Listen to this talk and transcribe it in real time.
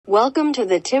Welcome to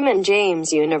the Tim and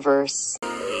James universe.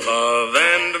 Love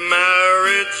and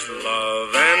marriage,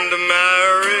 love and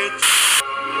marriage.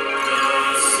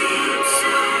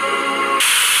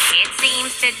 It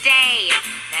seems today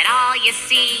that all you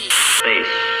see Space,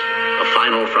 a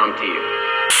final frontier.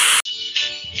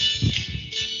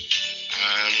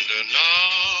 And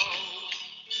now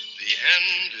the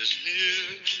end is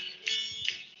near,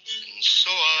 and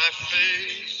so I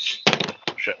face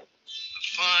Shit. the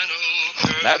final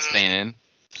curtain. That's staying in.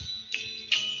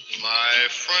 My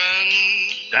friend.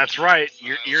 That's right.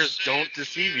 Your ears don't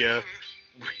deceive you.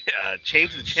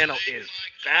 Change the Channel is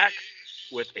back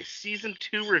with a season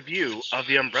 2 review of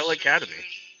The Umbrella Academy.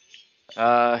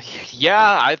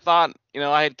 Yeah, I thought,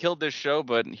 I had killed this show,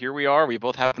 but here we are. We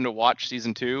both happen to watch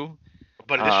season 2.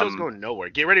 But this show's going nowhere.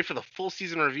 Get ready for the full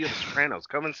season review of The Sopranos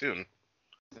coming soon.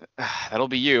 That'll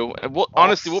be you. We'll All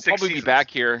probably 6 be seasons. back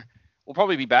here. We'll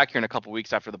probably be back here in a couple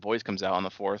weeks after The Boys comes out on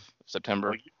the 4th of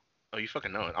September. Oh, you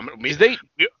fucking know it.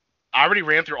 I already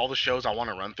ran through all the shows I want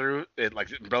to run through.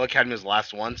 Umbrella Academy is the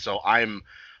last one, so I'm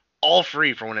all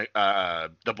free for when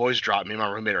The Boys drop. Me and my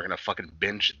roommate are gonna fucking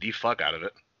binge the fuck out of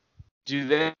it. Do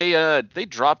they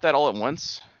drop that all at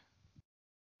once?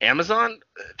 Amazon,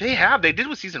 they did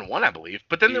with season 1, I believe.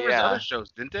 But then there was Yeah. other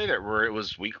shows, didn't they, that were it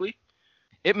was weekly?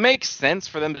 It makes sense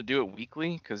for them to do it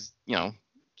weekly because,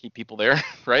 keep people there,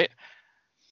 right?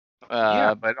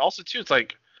 Yeah, but also too, it's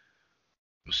like,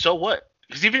 so what?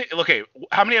 Because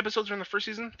how many episodes are in the first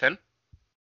season? 10.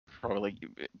 Probably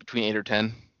between 8 or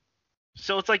 10.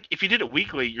 So it's like if you did it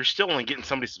weekly, you're still only getting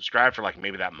somebody subscribed for like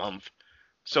maybe that month.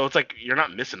 So it's like you're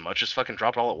not missing much. Just fucking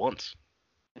drop it all at once.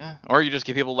 Yeah. Or you just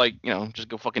give people just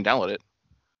go fucking download it.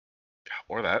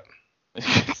 Or that.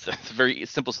 It's a very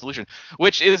simple solution,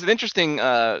 which is an interesting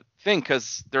thing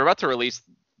because they're about to release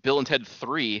Bill and Ted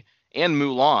 3 and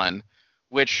Mulan,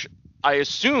 which I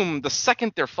assume the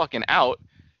second they're fucking out,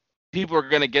 people are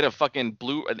gonna get a fucking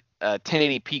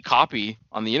 1080p copy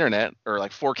on the internet or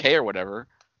like 4K or whatever.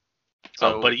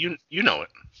 So, but you know it.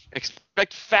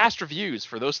 Expect fast reviews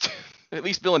for those two, at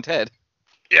least Bill and Ted.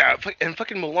 Yeah, and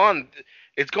fucking Mulan,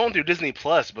 it's going through Disney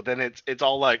Plus, but then it's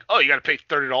all like, oh, you got to pay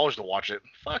 $30 to watch it.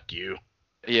 Fuck you.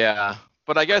 Yeah,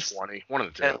 but I guess 20, one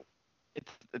of the two.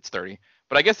 It's 30.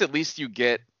 But I guess at least you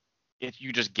get it.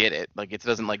 You just get it. Like it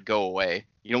doesn't like go away.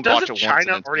 You don't watch it Doesn't once. and China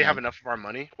then already it's have gone. enough of our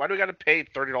money? Why do we got to pay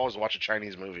 $30 to watch a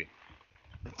Chinese movie?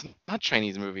 It's not a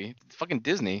Chinese movie. It's fucking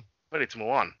Disney. But it's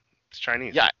Mulan. It's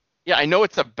Chinese. Yeah, I know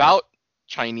it's about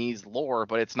Chinese lore,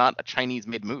 but it's not a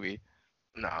Chinese-made movie.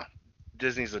 No.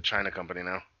 Disney's a China company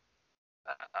now.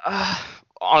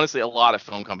 Honestly, a lot of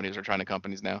film companies are China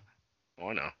companies now. Oh,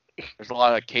 I know. There's a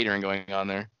lot of catering going on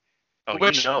there. Oh,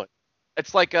 Which- you know it.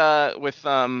 It's like with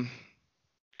in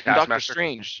Doctor Taskmaster?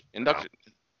 Strange. In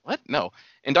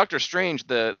Doctor Strange,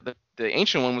 the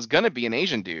ancient one was gonna be an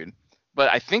Asian dude, but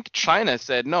I think China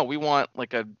said no. We want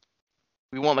like a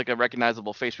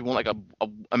recognizable face. We want like a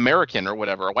American or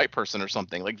whatever, a white person or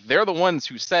something. Like they're the ones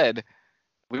who said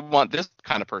we want this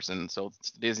kind of person. So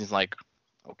Disney's like,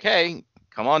 okay,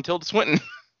 come on, Tilda Swinton.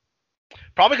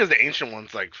 Probably because the ancient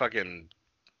one's like fucking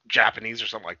Japanese or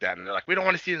something like that, and they're like, we don't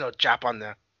want to see no Jap on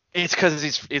there. It's because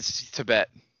it's Tibet.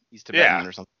 He's Tibetan Yeah.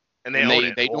 or something. And And own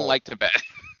it. they don't like Tibet.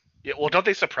 Yeah, well, don't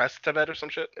they suppress Tibet or some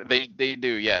shit? They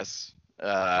do, yes.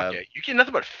 Fuck yeah. You get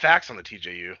nothing but facts on the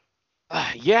TJU.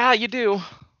 Yeah, you do.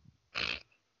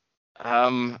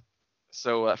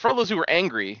 So for all those who are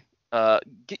angry,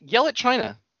 yell at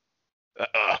China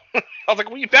I was like,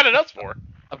 what are you mad at us for?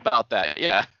 about that.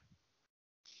 Yeah.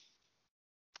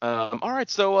 All right.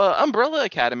 So Umbrella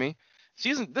Academy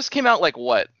this came out like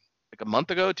what? Like a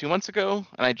month ago, 2 months ago,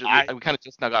 and I kind of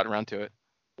just now got around to it.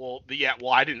 Well,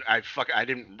 I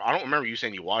don't remember you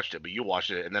saying you watched it, but you watched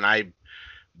it, and then I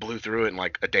blew through it in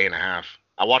like a day and a half.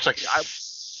 I watched like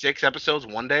 6 episodes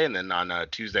one day, and then on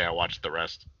Tuesday I watched the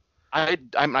rest. I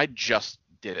just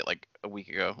did it like a week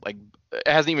ago. Like it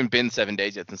hasn't even been 7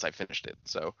 days yet since I finished it.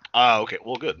 So. Oh, okay.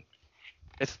 Well, good.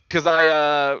 It's because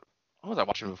what was I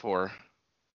watching before?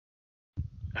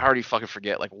 I already fucking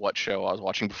forget like what show I was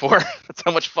watching before. That's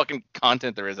how much fucking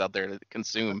content there is out there to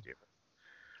consume.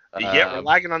 Yeah, we're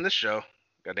lagging on this show.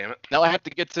 God damn it. Now I have to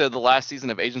get to the last season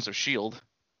of Agents of S.H.I.E.L.D.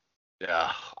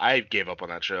 Yeah, I gave up on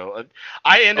that show.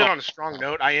 I ended on a strong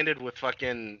note. I ended with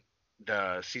fucking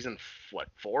the season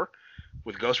 4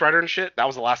 with Ghost Rider and shit. That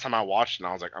was the last time I watched, and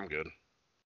I was like, I'm good.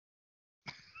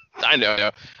 I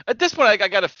know. At this point, I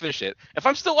gotta finish it. If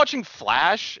I'm still watching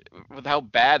Flash with how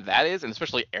bad that is, and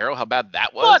especially Arrow, how bad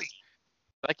that was, Buddy.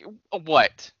 like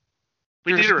what?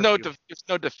 We There's did a no review. there's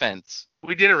no defense.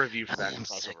 We did a review for that I'm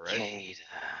crossover, right? Cicada.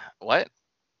 What?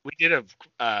 We did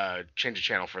a change of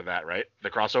channel for that, right? The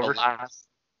crossover.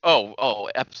 Oh,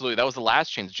 absolutely. That was the last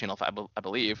change to Channel 5, I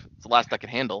believe. It's the last I could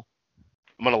handle.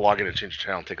 I'm gonna log in and change the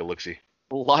channel and take a look-see.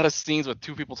 A lot of scenes with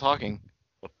two people talking.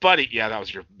 But buddy, yeah, that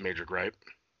was your major gripe.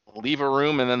 Leave a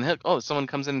room and then someone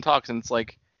comes in and talks and it's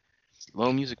like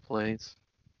slow music plays.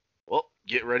 Well,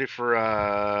 get ready for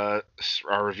our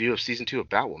review of season 2 of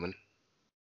Batwoman.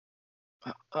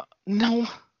 No.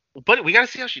 But we gotta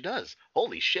see how she does.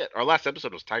 Holy shit! Our last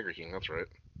episode was Tiger King. That's right.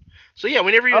 So yeah,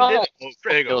 whenever you did,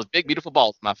 there you go. Those big beautiful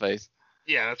balls in my face.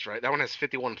 Yeah, that's right. That one has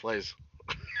 51 plays.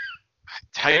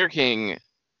 Tiger King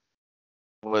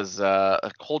was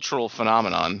a cultural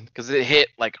phenomenon because it hit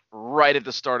like right at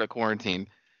the start of quarantine.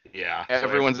 Yeah,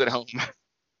 everyone's at home.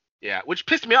 Yeah, which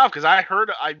pissed me off because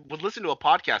I would listen to a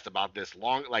podcast about this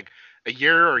like a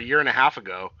year or a year and a half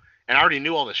ago, and I already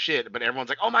knew all the shit. But everyone's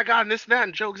like, "Oh my god, and this and that,"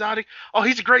 and Joe Exotic, oh,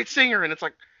 he's a great singer, and it's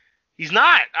like, he's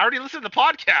not. I already listened to the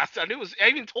podcast. I knew it was. I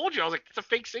even told you I was like, it's a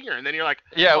fake singer, and then you're like,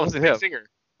 yeah, it oh, wasn't a fake him. singer.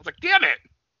 I was like, damn it.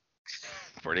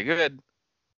 Pretty good.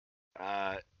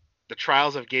 The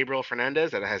Trials of Gabriel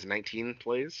Fernandez that has 19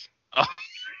 plays. Oh,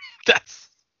 that's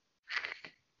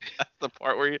the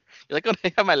part where you're like, "Oh,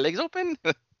 I have my legs open."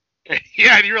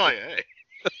 Yeah, and you're like, hey.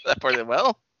 That part of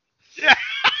well. Yeah.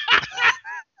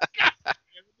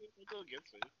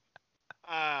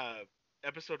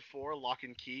 Episode 4, Lock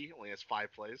and Key, only has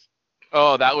 5 plays.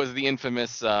 Oh, that was the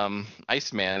infamous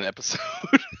Iceman episode.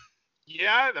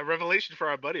 Yeah, the revelation for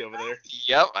our buddy over there.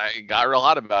 Yep, I got real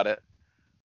hot about it.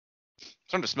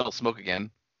 Starting to smell smoke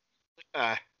again.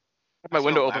 I my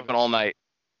window open all night.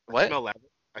 What?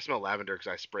 I smell lavender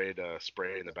because I sprayed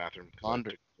spray in the bathroom.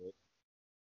 Laundry.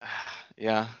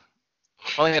 Yeah.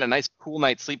 Finally had a nice cool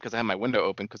night's sleep because I had my window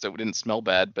open because it didn't smell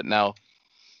bad, but now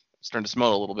it's starting to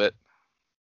smell a little bit.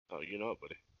 Oh, you know it,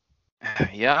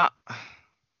 buddy. Yeah. All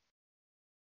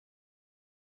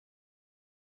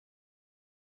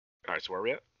right, so where are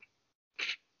we at?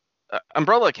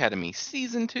 Umbrella Academy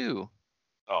season 2.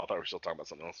 Oh, I thought we were still talking about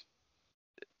something else.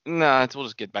 Nah, we'll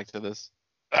just get back to this.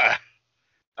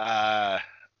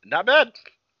 Not bad.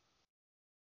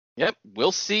 Yep,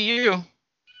 we'll see you.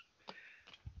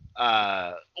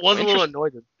 Was a little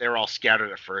annoyed that they were all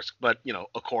scattered at first, but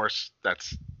of course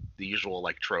that's the usual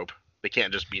like trope. They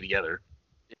can't just be together.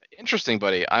 Interesting,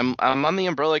 buddy. I'm on the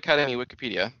Umbrella Academy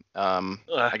Wikipedia.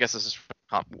 I guess this is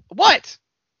what?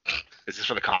 Is this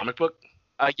for the comic book?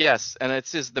 Yes, and it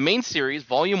says the main series,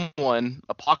 Volume 1,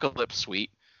 Apocalypse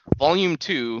Suite, Volume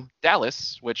 2,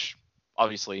 Dallas, which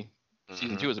obviously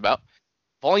Season 2 is about,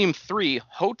 Volume 3,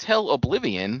 Hotel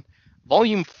Oblivion,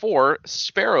 Volume 4,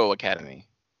 Sparrow Academy.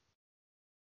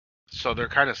 So they're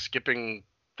kind of skipping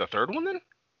the third one then?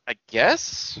 I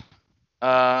guess. Well,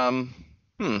 I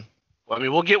mean,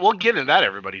 we'll get into that,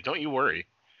 everybody. Don't you worry.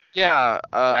 Yeah.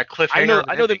 That cliffhanger.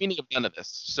 I know the meaning of none of this.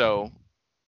 So.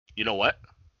 You know what?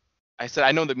 I said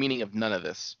I know the meaning of none of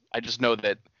this. I just know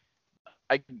that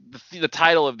the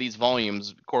title of these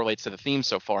volumes correlates to the theme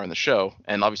so far in the show,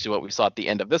 and obviously what we saw at the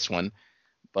end of this one.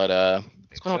 But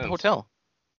what's going on with the hotel?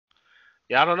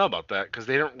 Yeah, I don't know about that because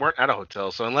they weren't at a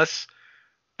hotel. So unless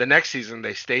the next season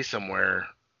they stay somewhere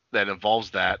that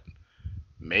involves that,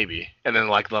 maybe. And then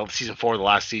like season 4, the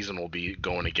last season, will be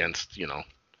going against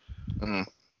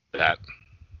that.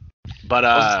 But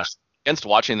I was against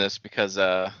watching this because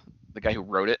the guy who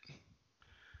wrote it.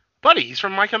 Buddy, he's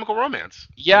from My Chemical Romance.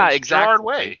 Yeah, exactly. Gerard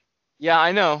Way. Yeah,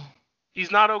 I know. He's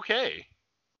not okay.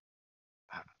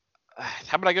 How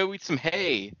about I go eat some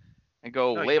hay and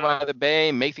go lay by the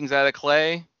bay, make things out of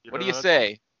clay? What do you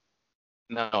say?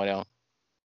 No, I don't.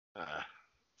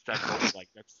 That's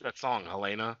that song,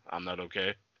 Helena. I'm not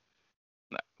okay.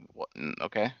 What?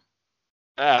 Okay.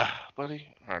 Buddy.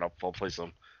 All right, I'll play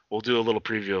some. We'll do a little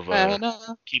preview of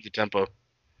Keep the Tempo.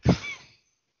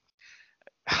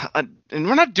 And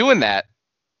we're not doing that.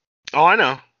 Oh, I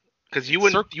know. Because you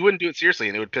wouldn't do it seriously,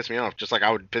 and it would piss me off, just like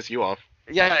I would piss you off.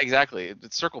 Yeah, exactly.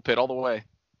 It's Circle Pit all the way.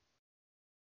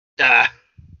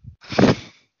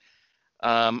 All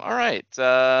right.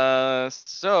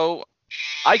 So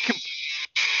I can.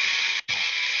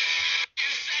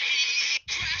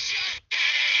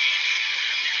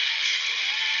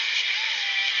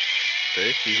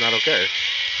 See, he's not okay.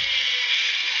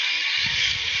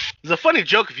 It's a funny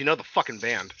joke if you know the fucking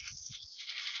band.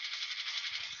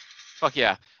 Fuck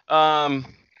yeah. I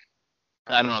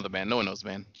don't know the band. No one knows the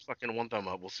band. Fucking one thumb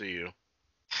up. We'll see you.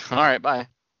 All right, bye.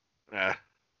 Yeah.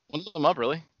 One thumb up,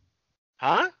 really?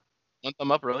 Huh? One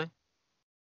thumb up, really?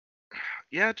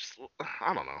 Yeah, just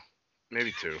I don't know.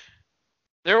 Maybe 2.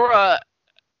 There were a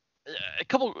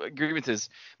couple grievances.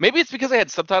 Maybe it's because I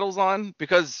had subtitles on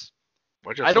because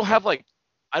I don't have like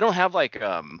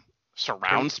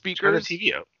surround speakers. Turn the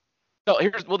TV up. No,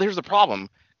 here's the problem.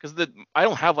 because I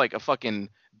don't have like a fucking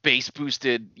bass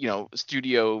boosted,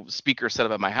 studio speaker set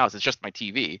up at my house. It's just my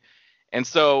TV. And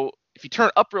so if you turn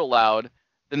it up real loud,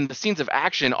 then the scenes of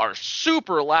action are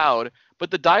super loud,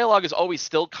 but the dialogue is always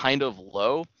still kind of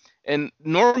low. And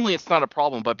normally it's not a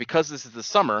problem, but because this is the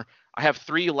summer, I have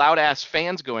 3 loud ass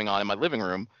fans going on in my living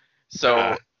room.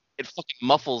 So it fucking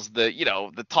muffles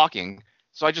the talking.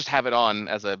 So I just have it on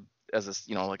as a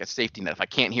like a safety net. If I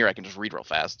can't hear, I can just read real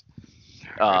fast.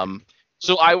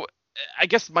 So I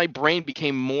guess my brain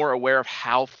became more aware of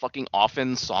how fucking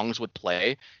often songs would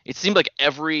play. It seemed like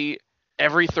every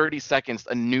 30 seconds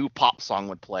a new pop song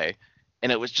would play,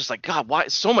 and it was just like, God, why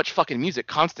so much fucking music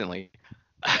constantly?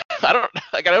 I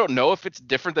don't know if it's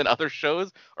different than other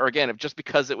shows, or again, if just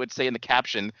because it would say in the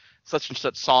caption such and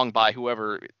such song by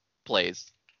whoever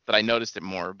plays that I noticed it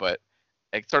more. But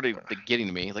it started getting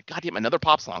to me like, God damn, another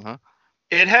pop song, huh?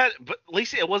 It had, but at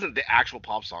least it wasn't the actual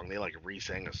pop song. They like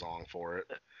re-sang a song for it.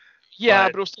 Yeah,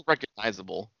 but it was still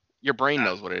recognizable. Your brain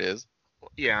knows what it is.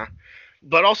 Yeah,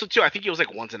 but also too, I think it was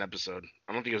like once an episode.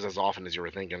 I don't think it was as often as you were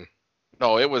thinking.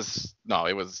 It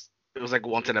was like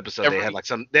once an episode.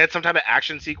 They had some type of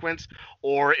action sequence,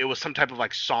 or it was some type of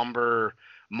like somber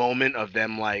moment of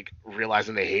them like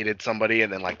realizing they hated somebody,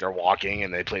 and then like they're walking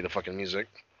and they play the fucking music.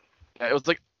 It was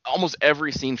like almost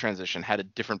every scene transition had a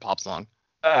different pop song.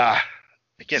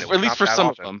 Again, at least for some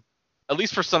of them. At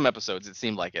least for some episodes, it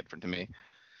seemed like it to me.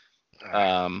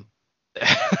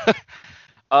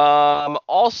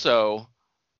 Also,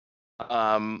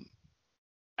 I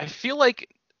feel like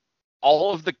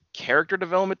all of the character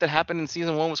development that happened in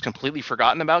season 1 was completely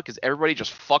forgotten about because everybody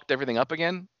just fucked everything up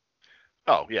again.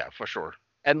 Oh yeah, for sure.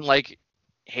 And like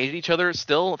hated each other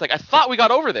still. It's like, I thought we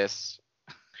got over this.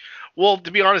 Well,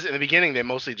 to be honest, in the beginning they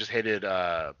mostly just hated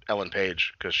Ellen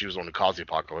Page because she was the one who caused the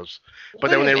apocalypse. But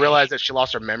then when they realized that she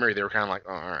lost her memory, they were kind of like,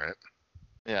 oh, all right.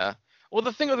 Yeah. Well,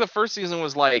 the thing with the first season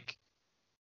was like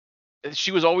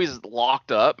she was always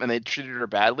locked up and they treated her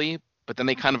badly. But then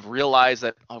they kind of realized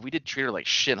that, oh, we did treat her like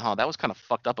shit, huh? That was kind of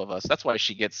fucked up of us. That's why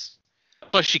she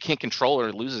can't control her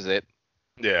and loses it.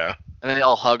 Yeah. And then they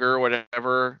all hug her or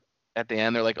whatever at the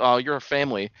end. They're like, oh, you're a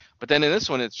family. But then in this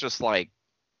one, it's just like,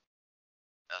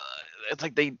 it's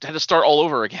like they had to start all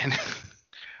over again.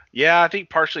 Yeah, I think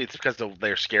partially it's because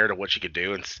they're scared of what she could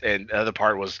do. And the other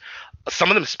part was some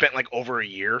of them spent like over a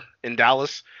year in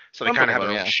Dallas. So they kind of have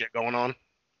their own shit going on.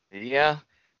 Yeah.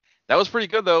 That was pretty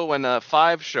good though when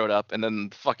 5 showed up and then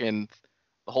fucking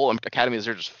the whole Academy is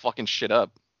there just fucking shit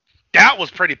up. That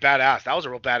was pretty badass. That was a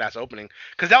real badass opening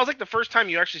because that was like the first time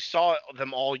you actually saw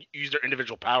them all use their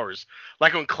individual powers.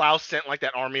 Like when Klaus sent like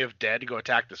that army of dead to go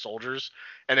attack the soldiers,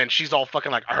 and then she's all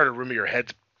fucking like, I heard a rumor your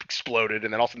head's exploded,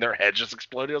 and then all of a sudden their heads just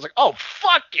exploded. I was like, oh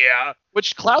fuck yeah.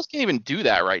 Which Klaus can't even do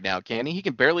that right now, can he? He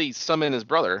can barely summon his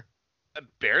brother.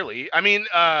 Barely. I mean,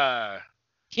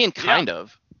 can kind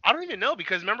of. I don't even know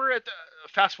because remember at the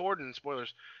fast forward and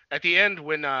spoilers at the end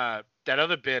when that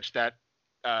other bitch, that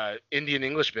Indian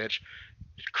English bitch,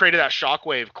 created that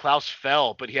shockwave, Klaus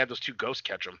fell, but he had those 2 ghosts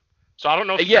catch him. So I don't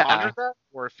know if he conjured that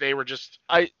or if they were just.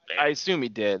 I assume he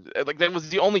did. Like that was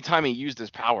the only time he used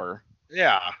his power.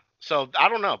 Yeah. So I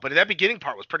don't know, but that beginning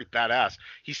part was pretty badass.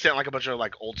 He sent like a bunch of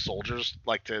like old soldiers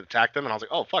like to attack them, and I was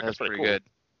like, oh fuck, that's pretty cool. Good.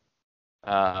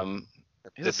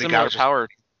 He's a similar power.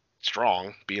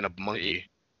 Strong, being a monkey.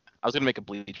 I was gonna make a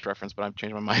Bleach reference, but I've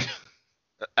changed my mind.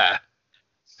 I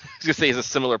was gonna say he's a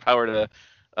similar power to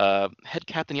Head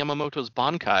Captain Yamamoto's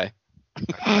Bankai.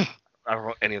 I don't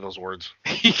know any of those words.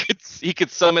 He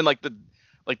could summon like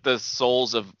the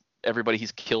souls of everybody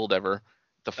he's killed ever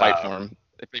to fight for him.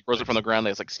 If they rose up from the ground,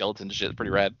 they have like skeletons and shit. It's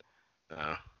pretty rad.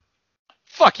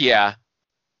 Fuck yeah.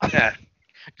 Yeah.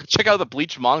 Check out the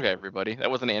Bleach manga, everybody. That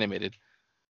wasn't animated.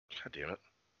 God damn it.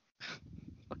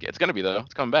 Okay, it's gonna be though.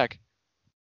 It's coming back.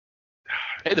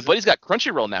 Hey, the buddy's got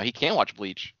Crunchyroll now. He can watch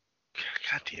Bleach.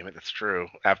 God damn it, that's true.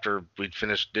 After we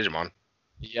finished Digimon.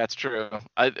 Yeah, it's true.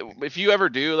 If you ever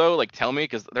do though, like tell me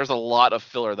because there's a lot of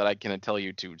filler that I can tell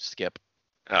you to skip.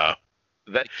 Oh,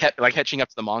 that like catching up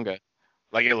to the manga.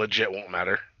 Like it legit won't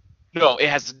matter. No, it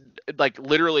has like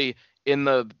literally in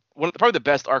probably the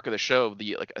best arc of the show,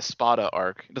 the like Espada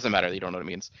arc. It doesn't matter. You don't know what it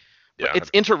means. But yeah, it's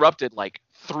interrupted like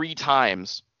 3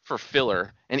 times for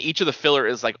filler, and each of the filler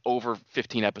is like over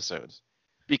 15 episodes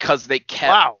because they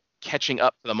kept catching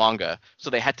up to the manga, so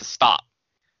they had to stop.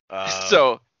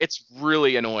 So it's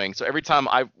really annoying. So every time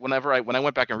when I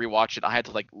went back and rewatched it, I had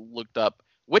to like look up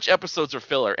which episodes are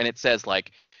filler, and it says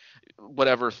like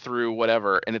whatever through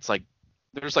whatever, and it's like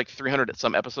there's like 300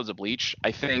 some episodes of Bleach.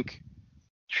 I think.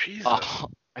 Jesus.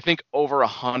 I think over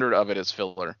 100 of it is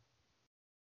filler.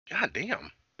 God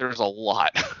damn. There's a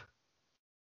lot.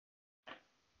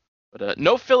 But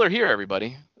no filler here,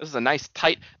 everybody. This is a nice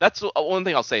tight. That's one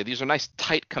thing I'll say. These are nice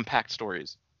tight, compact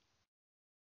stories.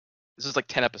 This is like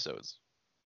 10 episodes.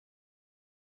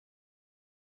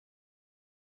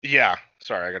 Yeah.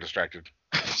 Sorry, I got distracted.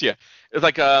 Yeah, it's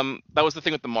like that was the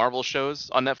thing with the Marvel shows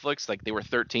on Netflix. Like they were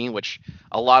 13, which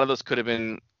a lot of those could have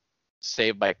been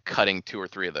saved by cutting 2 or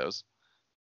 3 of those.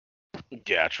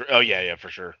 Yeah. True. Oh yeah, for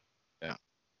sure. Yeah.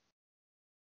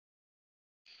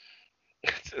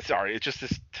 Sorry, it's just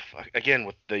this again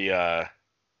with the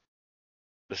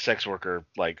sex worker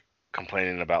like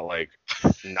complaining about like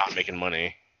not making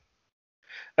money.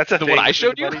 That's a The thing. one I with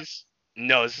showed you? buddies.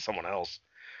 No, this is someone else.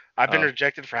 I've been Oh.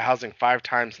 rejected for housing 5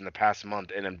 times in the past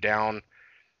month, and I'm down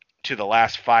to the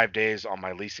last 5 days on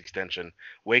my lease extension.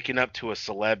 Waking up to a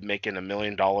celeb making $1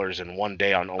 million in one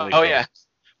day on OnlyFans Oh yeah.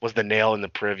 was the nail in the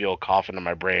proverbial coffin of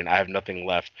my brain. I have nothing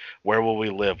left. Where will we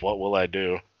live? What will I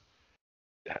do?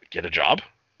 Get a job?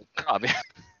 God, man.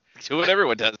 Do what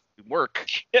everyone does. Work.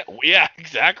 Yeah,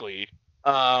 exactly.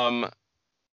 Pretty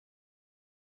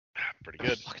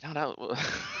good. Fucking hell,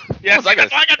 that- Yeah, what was I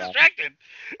that's why I got gonna say? distracted.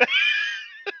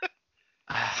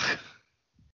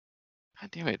 God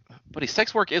damn it, buddy.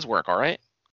 Sex work is work, all right.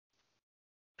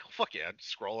 Oh, fuck yeah,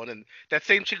 scrolling, and that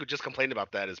same chick who just complained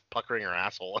about that is puckering her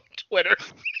asshole on Twitter.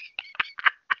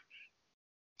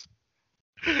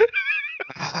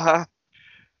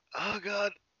 Oh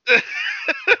god.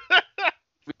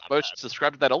 Both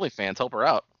subscribe to that OnlyFans. Help her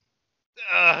out.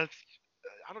 I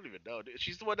don't even know. Dude.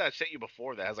 She's the one that I sent you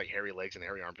before that has like hairy legs and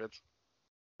hairy armpits.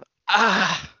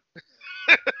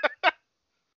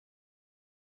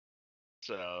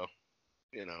 So,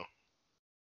 you know.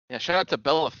 Yeah, shout out to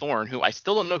Bella Thorne, who I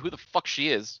still don't know who the fuck she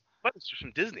is. But she's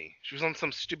from Disney. She was on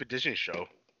some stupid Disney show.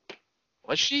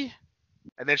 Was she?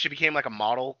 And then she became like a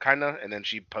model, kind of, and then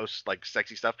she posts like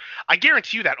sexy stuff. I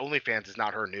guarantee you that OnlyFans is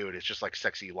not her nude. It's just like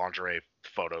sexy lingerie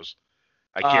photos.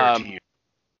 I guarantee you.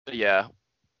 Yeah.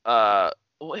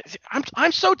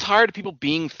 I'm so tired of people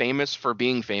being famous for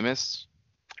being famous.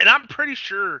 And I'm pretty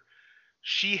sure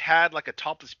she had like a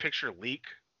topless picture leak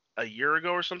a year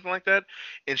ago or something like that,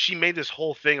 and she made this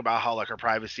whole thing about how like her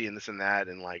privacy and this and that,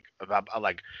 and like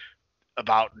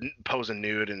about posing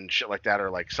nude and shit like that, or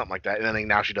like something like that. And then like,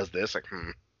 now she does this, like,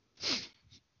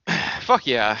 Fuck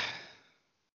yeah.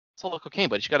 It's all cocaine,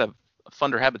 but she got to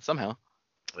fund her habit somehow.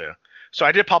 Yeah. So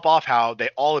I did pop off how they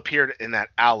all appeared in that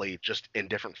alley just in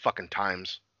different fucking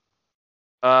times.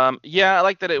 Yeah, I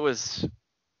like that it was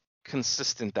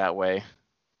consistent that way.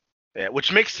 Yeah,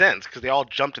 which makes sense because they all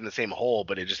jumped in the same hole,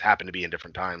 but it just happened to be in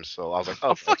different times. So I was like,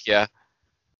 Oh, fuck yeah.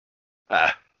 Uh,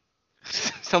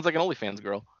 Sounds like an OnlyFans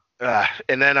girl.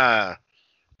 and then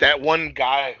that one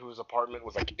guy whose apartment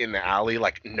was like in the alley,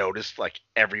 like noticed like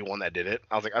everyone that did it.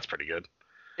 I was like, that's pretty good.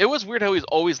 It was weird how he's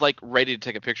always like ready to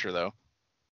take a picture though.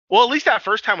 Well, at least that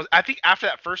first time was. I think after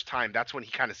that first time, that's when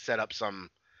he kind of set up some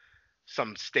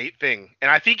state thing, and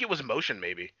I think it was motion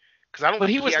maybe because I don't. But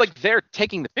think he was actually, like there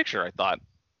taking the picture, I thought.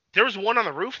 there was one on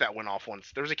the roof that went off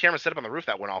once. There was a camera set up on the roof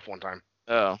that went off one time.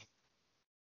 Oh.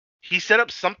 He set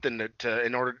up something to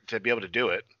in order to be able to do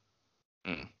it.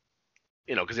 Mm.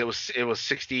 You know, because it was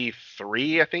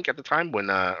 63, I think, at the time when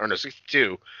or no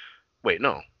 62. Wait,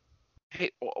 no.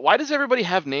 Hey, why does everybody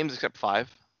have names except 5?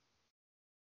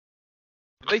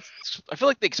 I feel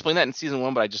like they explained that in season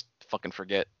 1, but I just fucking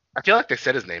forget. I feel like they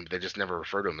said his name, but they just never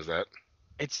referred to him as that.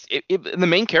 In the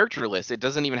main character list, it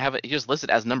doesn't even have it. He just listed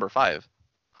as number 5.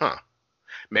 Huh.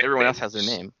 Everyone else has their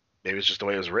name. Maybe it's just the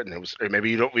way it was written. It was, or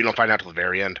maybe we don't find out till the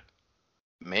very end.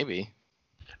 Maybe.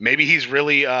 Maybe he's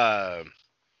really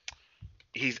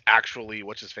he's actually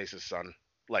what's his face's son,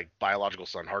 like biological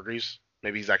son, Hargreaves.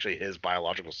 Maybe he's actually his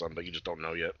biological son, but you just don't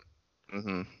know yet.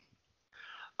 Mm-hmm.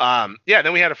 Yeah.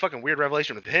 Then we had a fucking weird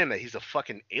revelation with him that he's a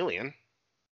fucking alien.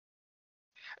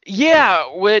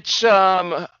 Yeah, which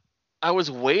I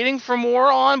was waiting for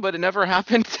more on, but it never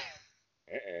happened.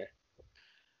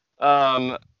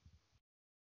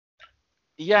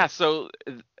 Yeah, so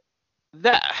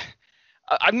that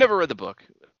I've never read the book.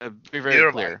 Be very Neither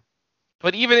have clear.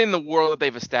 But even in the world that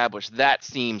they've established, that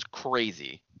seems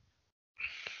crazy.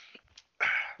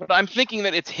 But I'm thinking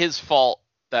that it's his fault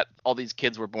that all these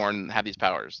kids were born and have these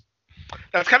powers.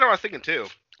 That's kind of what I was thinking too.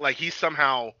 Like he's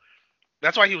somehow.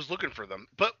 That's why he was looking for them.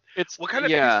 But It's what kind of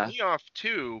pissed me off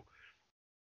too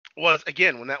was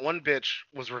again when that one bitch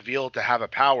was revealed to have a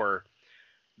power,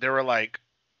 they were like,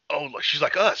 "Oh, look, she's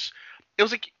like us." It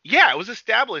was like, yeah, it was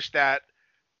established that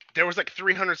there was like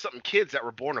 300 something kids that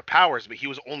were born with powers, but he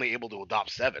was only able to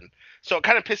adopt 7. So it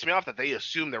kind of pissed me off that they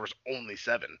assumed there was only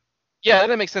 7. Yeah, that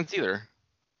didn't make sense either.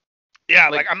 Yeah,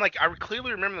 I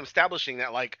clearly remember them establishing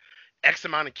that like X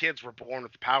amount of kids were born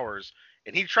with powers,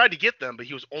 and he tried to get them, but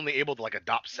he was only able to like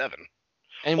adopt 7,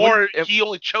 And or he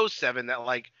only chose 7 that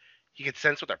like he could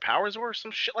sense what their powers were, or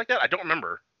some shit like that. I don't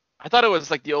remember. I thought it was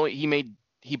like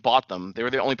he bought them. They were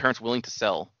the only parents willing to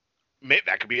sell.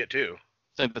 That could be it too.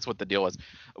 I think that's what the deal was.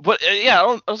 But yeah, I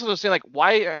was also saying like,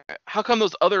 why? How come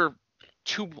those other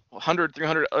 200,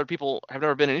 300 other people have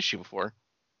never been an issue before?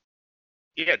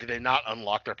 Yeah, did they not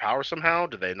unlock their power somehow?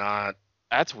 Did they not?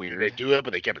 That's Did weird. they do it,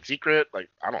 but they kept it secret? Like,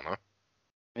 I don't know.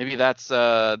 Maybe that's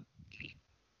I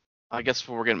guess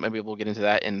maybe we'll get into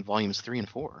that in volumes 3 and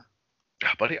 4.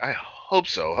 Buddy, I hope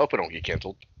so. I hope it don't get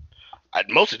canceled.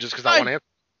 Mostly just because I want to answer.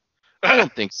 I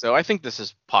don't think so. I think this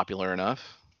is popular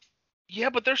enough. Yeah,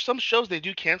 but there's some shows they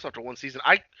do cancel after one season.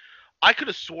 I could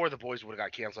have swore The Boys would have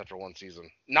got canceled after one season.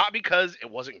 Not because it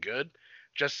wasn't good,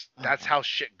 just that's how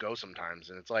shit goes sometimes.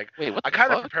 And it's like, Wait, what I the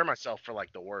kind of fuck? prepare myself for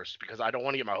like the worst because I don't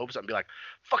want to get my hopes up and be like,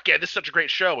 fuck yeah, this is such a great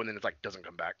show, and then it's like doesn't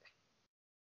come back.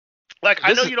 Like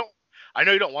I know you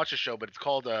don't watch the show, but it's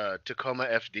called Tacoma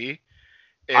FD.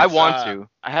 I want to.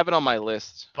 I have it on my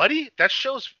list. Buddy, that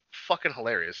show's fucking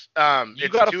hilarious. You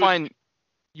gotta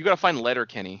find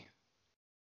Letterkenny.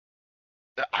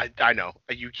 I know.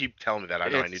 You keep telling me that. I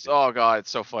know I need to. Oh god,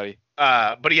 it's so funny.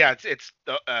 But yeah, it's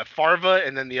Farva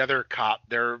and then the other cop.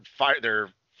 They're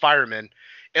firemen,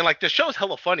 and like the show's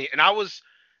hella funny. And I was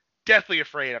deathly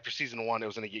afraid after season 1 it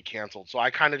was gonna get canceled. So I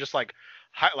kind of just like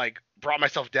brought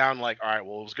myself down. Like, all right,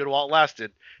 well it was good while it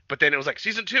lasted. But then it was like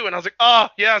season 2, and I was like, oh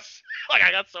yes, like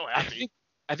I got so happy.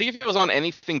 I think if it was on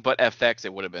anything but FX,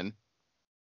 it would have been.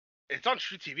 It's on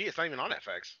True TV. It's not even on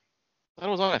FX. I thought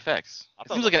it was on FX.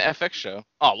 It seems like an FX show.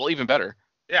 Oh, well, even better.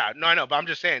 Yeah, no, I know, but I'm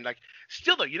just saying, like,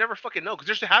 still though, you never fucking know,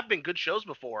 because there have been good shows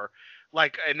before,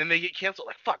 like, and then they get canceled.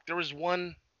 Like, fuck, there was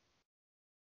one.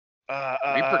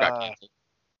 Reaper got canceled.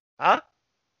 Huh?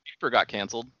 Reaper got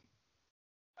canceled.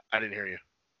 I didn't hear you.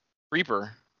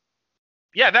 Reaper.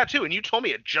 Yeah, that too. And you told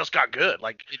me it just got good.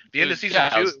 Like the end of season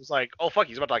 2, it was like, oh fuck,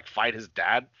 he's about to like fight his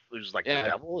dad, who's like the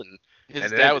devil, and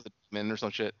his dad was a demon or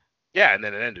some shit. Yeah, and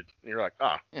then it ended. And you're like,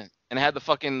 oh. Yeah, and it had the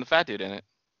fat dude in it.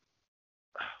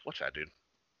 What's that dude?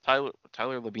 Tyler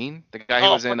Labine, the guy who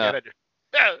was in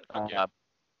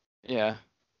yeah.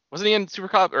 Wasn't he in Super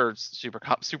Troopers 2?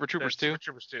 Super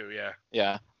Troopers 2, yeah.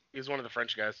 Yeah. He was one of the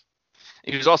French guys.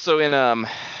 He was also in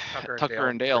Tucker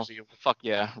and Dale. Fuck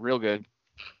yeah, real good.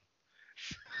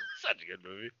 Such a good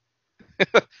movie.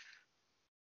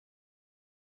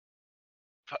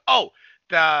 Oh,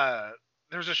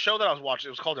 there's a show that I was watching.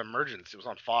 It was called Emergence. It was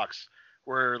on Fox,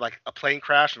 where like a plane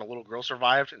crashed and a little girl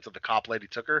survived, and so the cop lady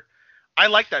took her. I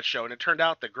liked that show, and it turned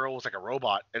out the girl was like a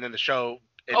robot, and then the show.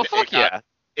 It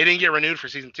didn't get renewed for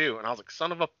season 2, and I was like,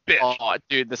 son of a bitch. Oh,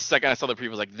 dude, the second I saw the preview,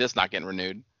 I was like, this not getting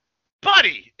renewed.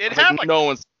 Buddy, it had like no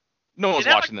one's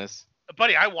watching this.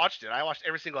 Buddy, I watched it. I watched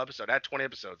every single episode. I had 20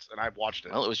 episodes, and I watched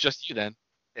it. Well, it was just you then.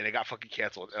 And it got fucking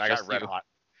canceled, and I got red hot.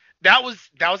 That was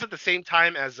at the same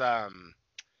time as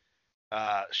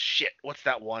shit. What's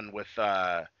that one with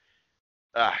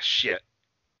shit?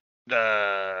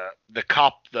 The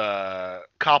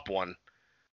cop one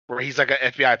where he's like an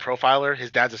FBI profiler. His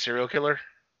dad's a serial killer.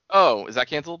 Oh, is that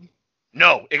canceled?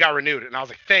 No, it got renewed, and I was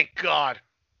like, thank God.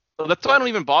 So that's why I don't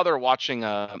even bother watching.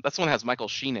 That's the one that has Michael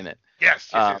Sheen in it. Yes.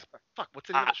 Fuck, what's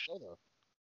the name of the show though?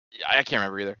 I can't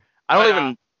remember either. I don't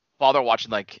even bother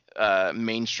watching like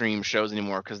mainstream shows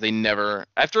anymore because they never.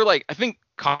 After like I think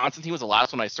Constantine was the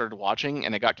last one I started watching,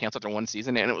 and it got canceled after one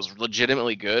season, and it was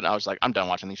legitimately good. I was like, I'm done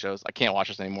watching these shows. I can't watch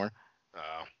this anymore.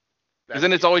 Oh. Because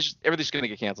then it's always just, everything's gonna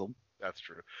get canceled. That's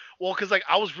true. Well, because like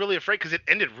I was really afraid because it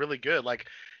ended really good. Like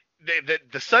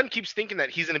the son keeps thinking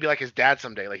that he's gonna be like his dad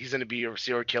someday. Like he's gonna be a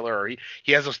serial killer, or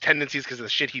he has those tendencies because of the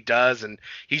shit he does, and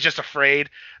he's just afraid.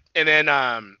 And then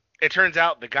it turns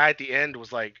out the guy at the end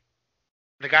was like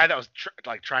the guy that was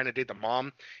trying to date the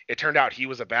mom. It turned out he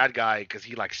was a bad guy because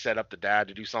he like set up the dad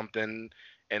to do something,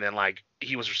 and then like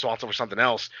he was responsible for something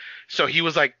else. So he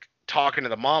was like talking to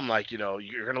the mom like, you know,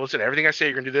 you're gonna listen to everything I say,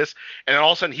 you're gonna do this, and then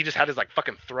all of a sudden he just had his like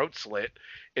fucking throat slit,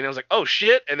 and it was like, oh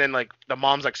shit. And then like the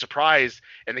mom's like surprised,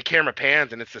 and the camera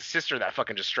pans, and it's the sister that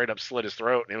fucking just straight up slit his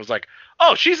throat, and it was like,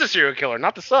 oh, she's a serial killer,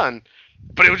 not the son.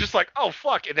 But it was just like, oh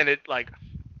fuck. And then it like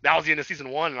that was the end of season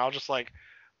 1, and I was just like,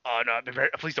 oh no,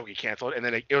 please don't get canceled. And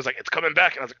then it was like, it's coming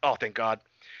back, and I was like, oh thank God,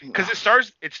 because it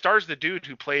stars the dude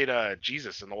who played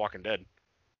Jesus in The Walking Dead.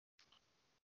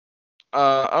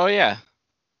 Oh yeah.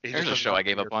 There's a show I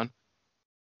gave up on.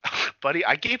 Buddy,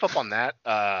 I gave up on that.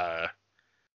 Oh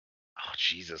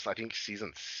Jesus, I think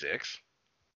season 6.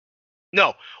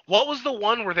 No, what was the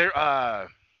one where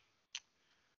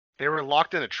they were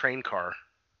locked in a train car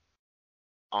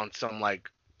on some like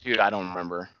dude, I don't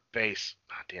remember. base.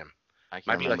 Oh, damn, I can't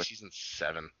might remember. be like season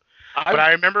 7. But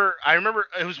I remember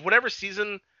it was whatever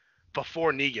season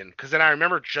before Negan, because then I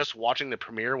remember just watching the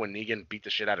premiere when Negan beat the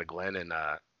shit out of Glenn and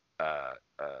uh,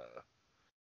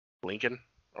 Lincoln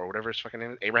or whatever his fucking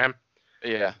name is, Abraham.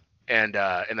 Yeah. And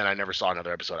then I never saw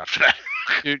another episode after that.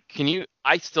 Dude,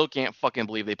 I still can't fucking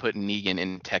believe they put Negan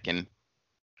in Tekken.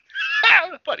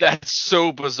 Buddy, That's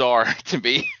so bizarre to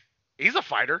me. he's a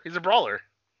fighter. He's a brawler.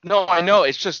 No, I know.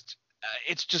 It's just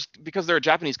because they're a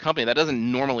Japanese company. That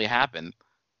doesn't normally happen.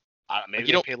 Maybe you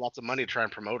they don't- paid lots of money to try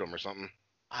and promote him or something.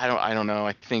 I don't know.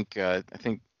 I think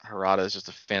Harada is just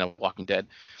a fan of Walking Dead.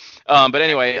 But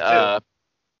anyway,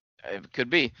 it could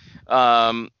be.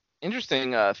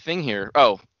 Interesting thing here.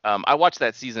 I watched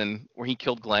that season where he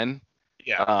killed Glenn.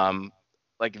 Yeah.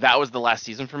 Like that was the last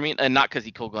season for me, and not because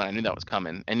he killed Glenn. I knew that was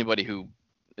coming. Anybody who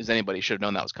is anybody should have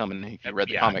known that was coming if you read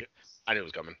the comic. I knew it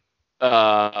was coming.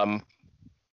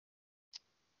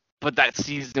 But that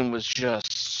season was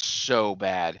just so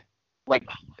bad. Like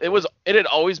it had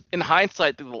always, in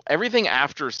hindsight, everything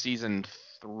after season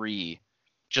 3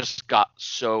 just got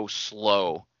so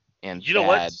slow and You know bad.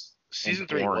 what? Season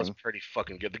 3 boring. was pretty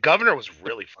fucking good. The Governor was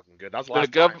really fucking good. That was the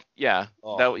last time. Yeah,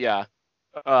 Oh.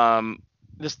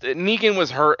 Negan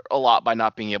was hurt a lot by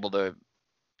not being able to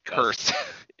curse,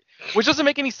 which doesn't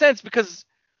make any sense because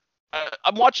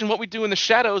I'm watching What We Do in the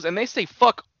Shadows and they say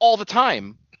fuck all the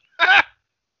time.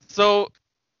 So,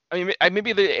 I mean,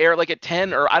 maybe they air like at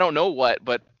 10 or I don't know what,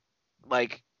 but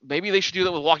like maybe they should do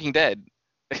that with Walking Dead.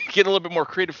 Get a little bit more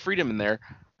creative freedom in there.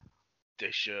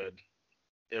 They should.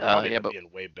 It probably yeah, end but- up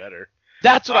being way better.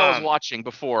 That's what I was watching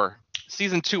before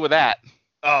season 2 of that.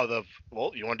 Oh,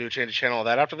 you want to do a change of channel of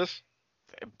that after this?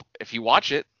 If you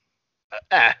watch it,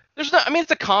 there's not. I mean,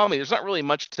 it's a comedy. There's not really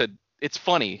much to. It's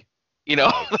funny, you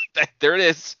know. There it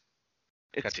is.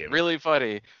 It's God damn it. really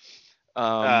funny.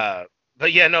 But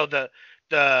yeah, no,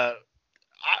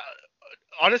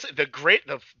 honestly,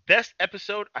 the best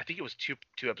episode, I think it was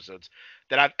two episodes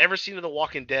that I've ever seen of The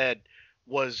Walking Dead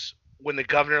was when the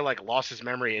governor like lost his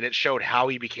memory and it showed how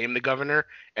he became the governor,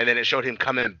 and then it showed him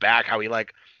coming back, how he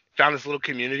like found this little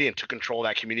community and took control of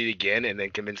that community again, and then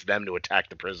convinced them to attack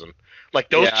the prison. Like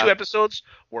those 2 episodes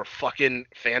were fucking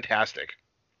fantastic.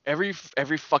 Every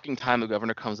fucking time the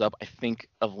governor comes up, I think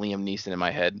of Liam Neeson in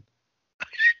my head.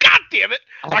 God damn it!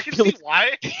 I can see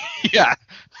why. Yeah.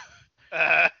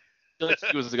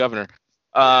 He was the governor.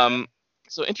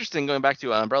 So interesting. Going back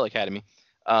to Umbrella Academy.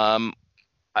 I'm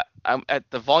at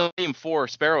the Volume 4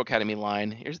 Sparrow Academy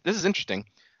line. This is interesting.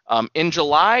 In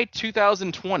July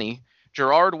 2020,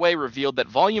 Gerard Way revealed that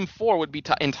Volume 4 would be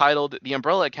entitled The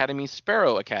Umbrella Academy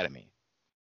Sparrow Academy.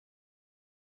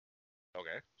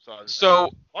 Okay. So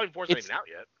Volume 4's not even out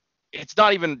yet. it's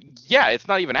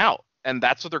not even out. And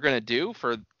that's what they're going to do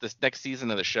for this next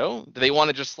season of the show? Do they want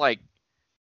to just, like,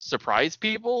 surprise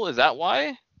people? Is that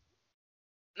why?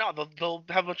 No, they'll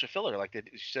have a bunch of filler, like they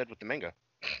said with the manga.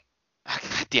 God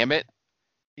damn it.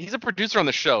 He's a producer on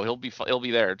the show. He'll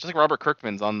be there. Just like Robert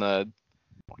Kirkman's on the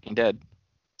Walking Dead.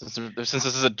 Since this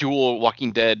is a dual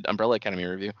Walking Dead Umbrella Academy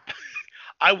review.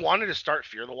 I wanted to start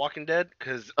Fear the Walking Dead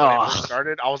because when it first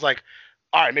started, I was like,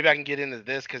 all right, maybe I can get into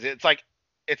this because it's like,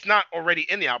 it's not already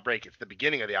in the outbreak. It's the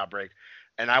beginning of the outbreak.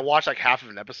 And I watched like half of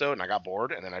an episode and I got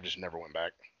bored and then I just never went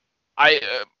back.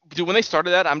 Dude, when they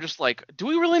started that, I'm just like, do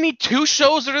we really need 2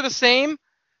 shows that are the same?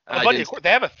 Buddy, of course, they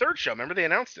have a 3rd show. Remember they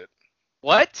announced it.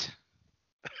 What?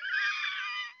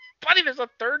 Buddy, there's a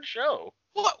 3rd show.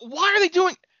 What? Why are they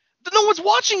doing? No one's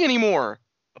watching anymore.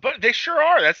 But they sure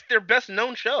are. That's their best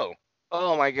known show.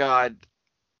 Oh my god.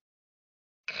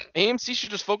 AMC should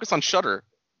just focus on Shudder.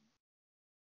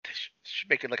 They should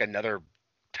make it like another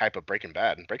type of Breaking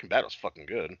Bad. And Breaking Bad was fucking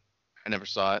good. I never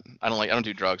saw it. I don't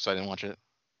do drugs, so I didn't watch it.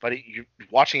 Buddy, you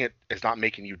watching it is not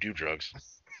making you do drugs.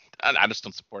 I just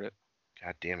don't support it.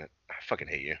 God damn it. I fucking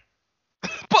hate you.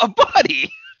 But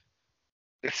buddy,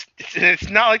 It's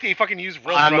not like they fucking use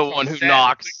real I'm the drugs one on who set.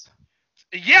 knocks.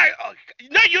 Yeah.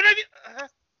 No, you don't even.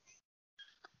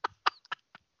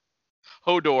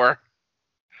 Hodor.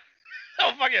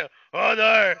 Oh, fuck you. Oh,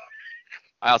 no.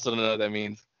 I also don't know what that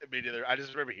means. Me neither. I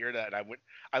just remember hearing that, and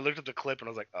I looked at the clip, and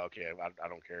I was like, oh, okay, I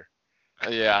don't care.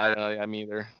 Yeah, I don't know. I'm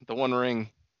either. The One Ring.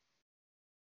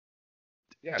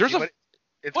 Yeah, There's see, a- but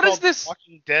it's what is called this?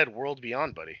 Walking Dead World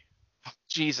Beyond, buddy.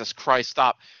 Jesus Christ,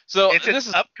 stop. So It's this an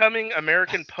is upcoming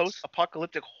American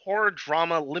post-apocalyptic horror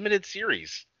drama limited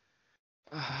series.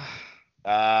 They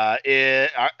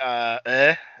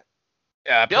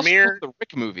also Premiere. filmed the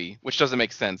Rick movie, which doesn't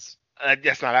make sense.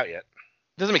 That's not out yet.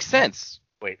 Doesn't make sense.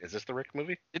 Wait, is this the Rick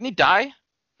movie? Didn't he die?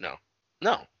 No.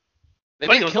 They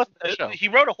But didn't kill him in the show. he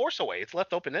rode a horse away. It's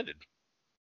left open-ended.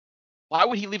 Why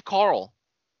would he leave Carl?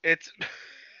 It's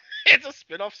It's a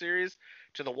spin-off series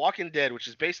to The Walking Dead, which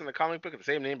is based on the comic book of the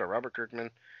same name by Robert Kirkman.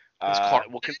 Is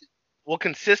Carl- Will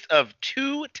consist of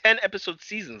 2 10-episode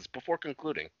seasons before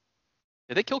concluding.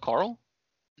 Did they kill Carl?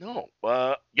 No.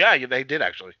 Yeah, they did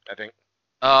actually. I think.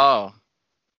 Oh.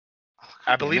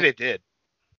 I believe they did.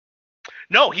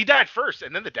 No, he died first,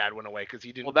 and then the dad went away because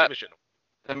he didn't give a shit.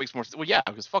 That makes more sense. Well, yeah,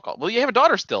 because fuck all. Well, you have a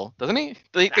daughter still, doesn't he?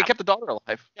 They kept the daughter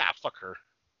alive. Yeah, fuck her.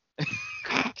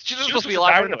 She's supposed to be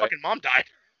alive when the fucking mom died.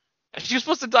 She was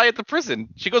supposed to die at the prison.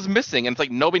 She goes missing, and it's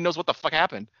like nobody knows what the fuck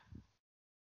happened.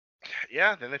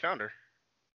 Yeah, then they found her.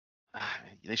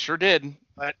 They sure did.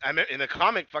 But I mean, in the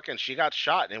comic, fucking, she got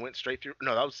shot and it went straight through.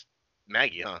 No, that was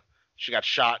Maggie, huh? She got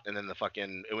shot and then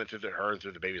it went through her and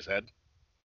through the baby's head.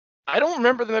 I don't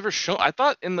remember them ever showing. I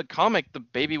thought in the comic the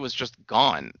baby was just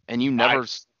gone, and you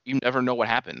never know what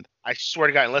happened. I swear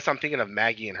to God, unless I'm thinking of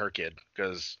Maggie and her kid,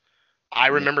 because I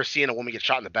remember seeing a woman get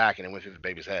shot in the back and it went through the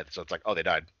baby's head. So it's like, oh, they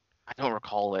died. I don't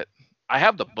recall it. I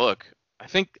have the book. I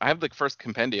think I have the first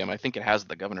compendium. I think it has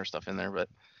the governor stuff in there, but.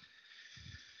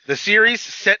 The series,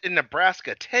 set in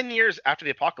Nebraska 10 years after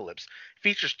the apocalypse,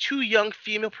 features 2 young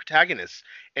female protagonists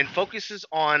and focuses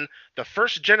on the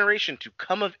first generation to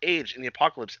come of age in the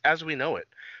apocalypse as we know it.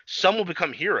 Some will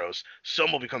become heroes,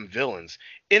 some will become villains.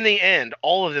 In the end,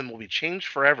 all of them will be changed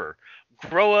forever,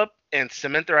 grow up, and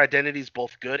cement their identities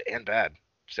both good and bad.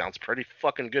 Sounds pretty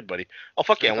fucking good, buddy. Oh,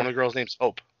 fuck yeah, one of the girls' name's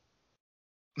Hope.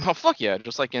 Oh, fuck yeah,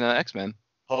 just like in X-Men.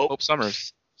 Hope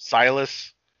Summers.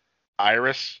 Silas,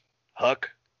 Iris, Huck,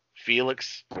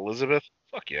 Felix, Elizabeth.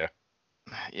 Fuck yeah.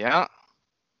 Yeah.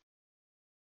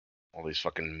 All these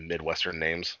fucking Midwestern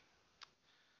names.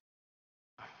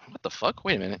 What the fuck?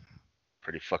 Wait a minute.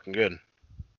 Pretty fucking good.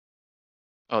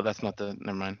 Oh, that's not the...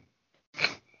 Never mind.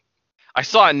 I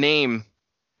saw a name,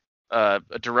 a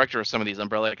director of some of these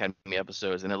Umbrella Academy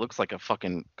episodes, and it looks like a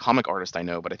fucking comic artist I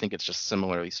know, but I think it's just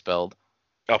similarly spelled.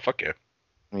 Oh, fuck yeah.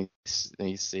 Let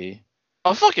me see.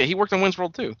 Oh, fuck yeah, he worked on Wayne's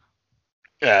too.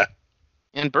 Yeah.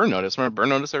 And Burn Notice. Remember Burn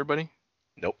Notice, everybody?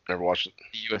 Nope, never watched it.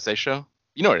 The USA show?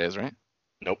 You know what it is, right?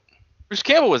 Nope. Bruce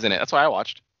Campbell was in it. That's why I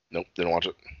watched. Nope, didn't watch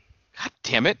it. God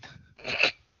damn it. All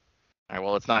right,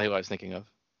 well, it's not who I was thinking of.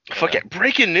 Fuck yeah.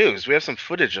 Breaking news. We have some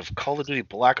footage of Call of Duty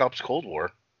Black Ops Cold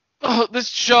War. Oh, this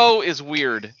show is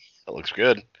weird. That looks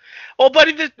good. Oh,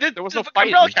 buddy, there was no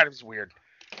fighting. Umbrella Academy is weird.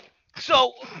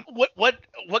 So, what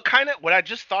I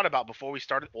just thought about before we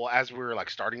started, well, as we were like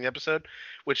starting the episode,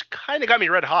 which kind of got me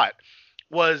red hot,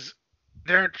 was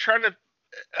they're trying to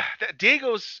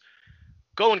Diego's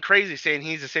going crazy saying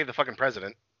he needs to save the fucking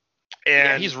president. And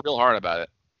yeah, he's real hard about it.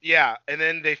 Yeah, and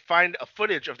then they find a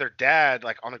footage of their dad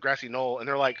like on the grassy knoll, and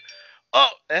they're like, oh,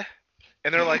 and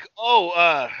they're like,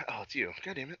 oh, it's you.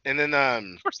 God damn it. And then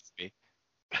Of course it's me.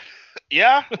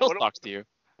 Yeah. Who else talks to you?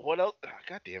 What else? Oh,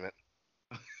 God damn it.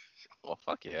 Well,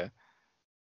 fuck yeah.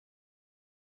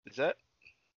 Is that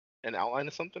an outline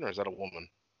of something, or is that a woman?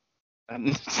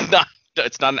 It's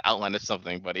not an outline of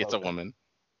something, buddy. It's a woman.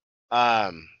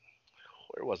 Where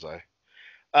was I?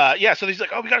 Yeah, so he's like,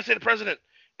 oh, we gotta say the president.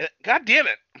 And, God damn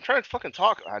it. I'm trying to fucking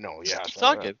talk. I know, yeah. Keep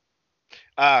talking.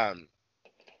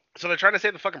 So they're trying to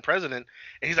save the fucking president,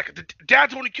 and he's like,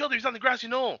 Dad's the one who killed him. He's on the grassy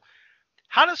knoll.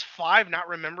 How does Five not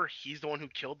remember he's the one who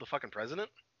killed the fucking president?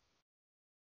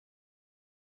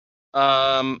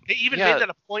 They even made that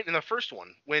a point in the first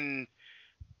one when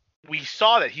we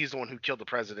saw that he's the one who killed the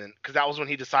president, because that was when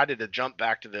he decided to jump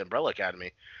back to the Umbrella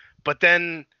Academy. But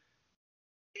then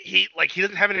he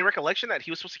doesn't have any recollection that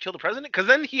he was supposed to kill the president, because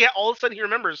then all of a sudden he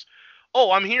remembers,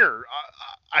 oh, I'm here.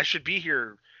 I should be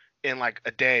here in like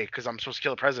a day because I'm supposed to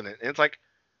kill the president. And it's like,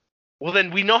 well,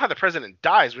 then we know how the president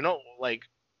dies. We know, like.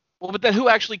 Well, but then who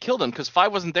actually killed him? Because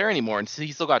Five wasn't there anymore, and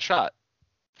he still got shot.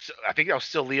 So I think that was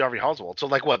still Lee Harvey Oswald. So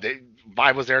like, what?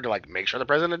 Five was there to like make sure the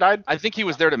president died. I think he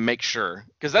was there to make sure,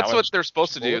 because that's what they're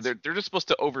supposed to do. They're just supposed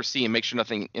to oversee and make sure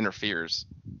nothing interferes.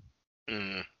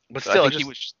 But still, he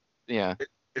was. Yeah.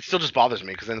 It still just bothers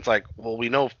me because then it's like, well, we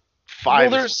know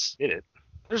Five did it.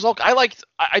 There's all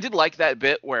I did like that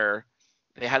bit where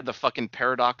they had the fucking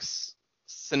paradox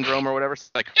syndrome or whatever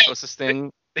psychosis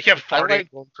thing. They kept farting,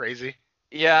 going crazy.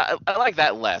 Yeah, I like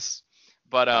that less,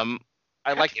 but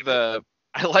I like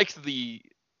the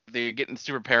they're getting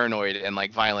super paranoid and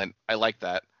like violent. I like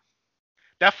that.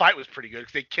 That fight was pretty good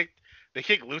because they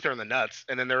kicked Luther in the nuts,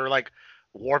 and then they were like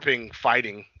warping,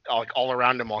 fighting like all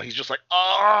around him while he's just like,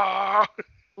 ah.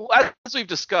 Well, as we've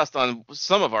discussed on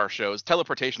some of our shows,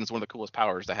 teleportation is one of the coolest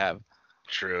powers to have.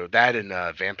 True, that and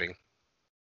vamping.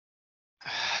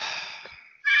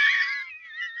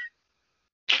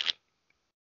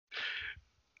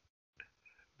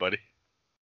 Buddy.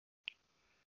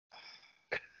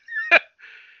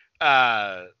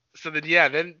 So then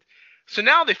So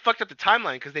now they fucked up the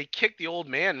timeline because they kicked the old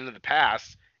man into the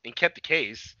past and kept the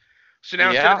case. So now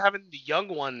instead Yeah. of having the young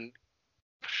one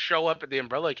show up at the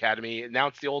Umbrella Academy, now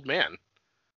it's the old man.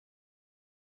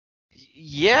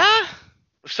 Yeah.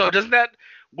 So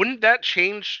wouldn't that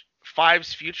change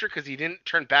Five's future because he didn't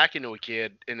turn back into a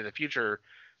kid into the future?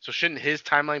 So shouldn't his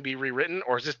timeline be rewritten,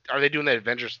 or are they doing the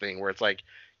Avengers thing where it's like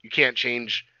you can't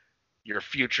change your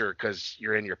future because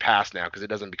you're in your past now because it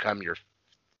doesn't become your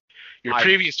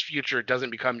previous future doesn't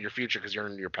become your future because you're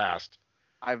in your past?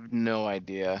 I have no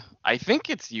idea. I think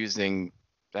it's using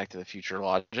Back to the Future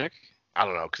logic. I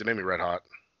don't know because it made me red hot.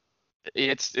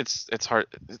 It's hard.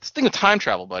 It's a thing of time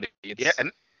travel, buddy. Yeah,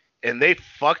 and they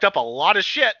fucked up a lot of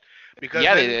shit because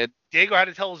yeah, they did. Diego had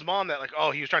to tell his mom that like,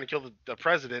 oh, he was trying to kill the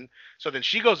president. So then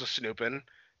she goes to snooping,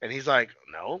 and he's like,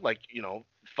 no, like, you know,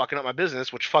 fucking up my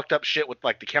business, which fucked up shit with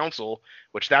like the council,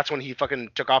 which that's when he fucking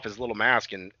took off his little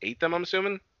mask and ate them, I'm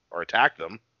assuming, or attacked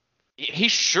them. He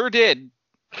sure did.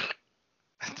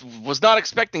 Was not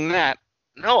expecting that.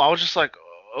 No, I was just like,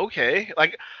 okay,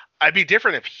 like I'd be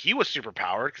different if he was super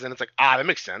powered because then it's like, that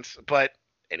makes sense. But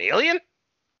an alien?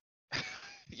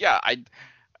 Yeah, I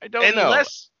don't know.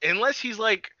 Unless he's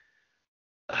like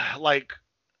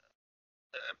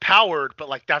powered, but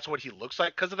like that's what he looks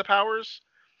like because of the powers,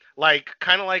 like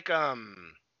kind of like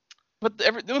But the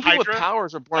only people with Hydra?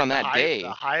 powers are born like on that day.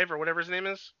 the Hive or whatever his name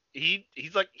is. He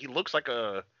looks like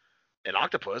an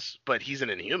octopus, but he's an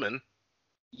inhuman.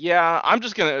 Yeah, I'm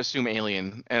just gonna assume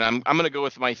alien, and I'm gonna go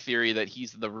with my theory that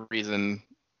he's the reason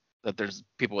that there's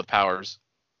people with powers.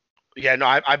 Yeah, no,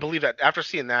 I believe that. After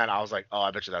seeing that, I was like, oh,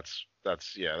 I bet you that's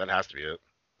yeah, that has to be it.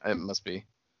 It must be.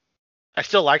 I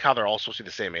still like how they're all supposed to be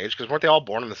the same age because weren't they all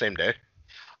born on the same day?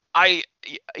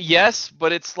 Yes,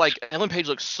 but it's like Ellen Page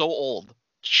looks so old.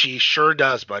 She sure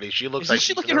does, buddy. She looks Isn't like she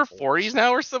she's like in her 40s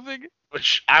now or something?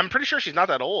 Which I'm pretty sure she's not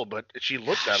that old, but she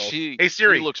looks that old. She Hey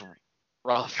Siri, looks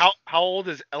rough. how old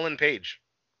is Ellen Page?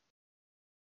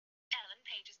 Ellen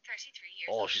Page is 33 years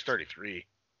Oh, old. she's 33.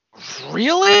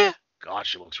 Really? God,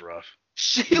 she looks rough.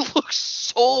 She looks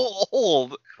so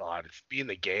old. God, it's being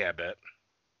the gay, I bet.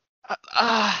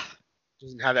 Ah,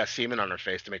 Doesn't have that semen on her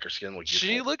face to make her skin look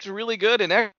she youthful. looks really good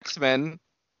in X-Men.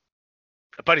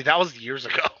 Buddy, that was years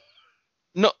ago.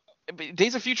 No,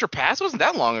 Days of Future Past wasn't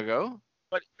that long ago.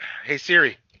 But hey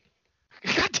Siri,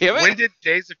 God damn it. when did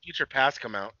Days of Future Past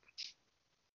come out?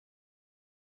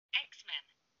 X-Men,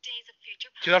 Days of Future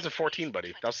Past. 2014,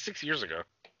 buddy. That was 6 years ago.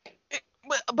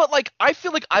 But like, I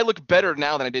feel like I look better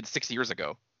now than I did 6 years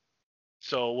ago.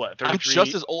 So what? 33, I'm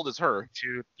just as old as her.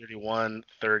 32, 31,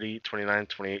 30, 29,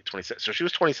 28, 27. So she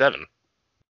was 27.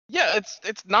 Yeah,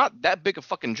 it's not that big a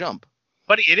fucking jump.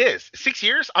 Buddy, it is. 6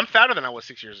 years? I'm fatter than I was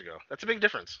 6 years ago. That's a big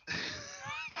difference.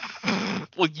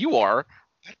 Well, you are.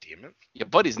 God damn it. Your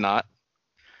buddy's not.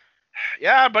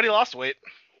 Yeah, buddy lost weight.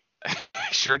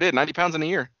 Sure did. 90 pounds in a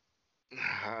year.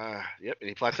 Yep, and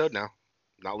he plateaued now.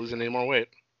 Not losing any more weight.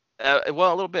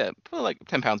 Well, a little bit. Put like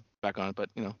 10 pounds back on it, but,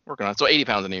 you know, working on it. So 80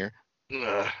 pounds in a year.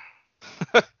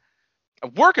 I'm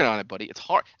working on it, buddy. It's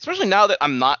hard. Especially now that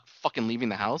I'm not fucking leaving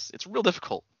the house. It's real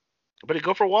difficult. Buddy,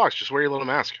 go for walks. Just wear your little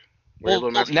mask. Wear your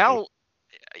Well, little mask. now,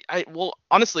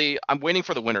 honestly, I'm waiting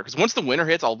for the winter. Because once the winter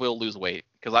hits, will lose weight.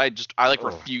 Because I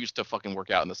refuse to fucking work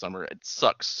out in the summer. It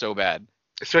sucks so bad.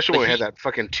 Especially when the we had heat- that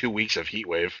fucking 2 weeks of heat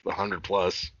wave, the 100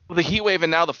 plus. Well, the heat wave and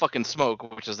now the fucking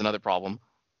smoke, which is another problem.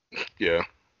 Yeah.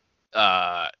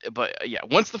 But yeah,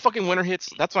 once the fucking winter hits,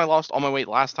 that's when I lost all my weight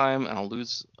last time, and I'll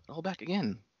lose it all back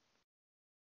again.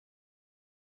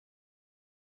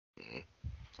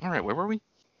 All right, where were we?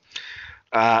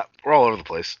 We're all over the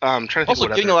place. Trying to think Also, what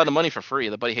getting other... a lot of money for free.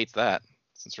 The buddy hates that.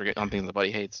 Since we're getting on things the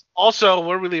buddy hates. Also,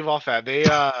 where do we leave off at? They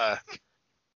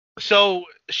so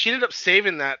she ended up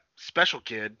saving that special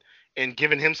kid and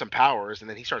giving him some powers, and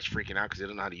then he starts freaking out because he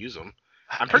didn't know how to use them.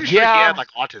 I'm pretty sure he had like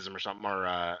autism or something,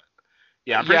 or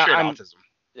yeah, I'm pretty sure he had autism.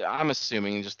 Yeah, I'm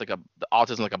assuming just like the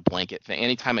autism like a blanket thing.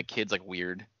 Anytime a kid's like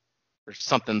weird or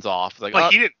something's off, it's like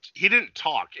But he didn't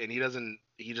talk, and he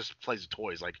just plays with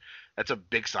toys. Like that's a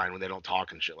big sign when they don't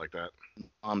talk and shit like that.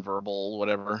 nonverbal,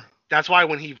 whatever. That's why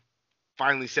when he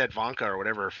finally said Vanka or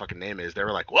whatever her fucking name is, they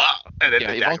were like, "What?" And then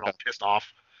Yeah, the dad got Ivanka. all pissed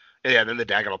off. Yeah, then the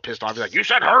dad got all pissed off. He's like, "You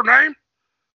said her name?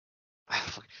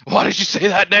 Why did you say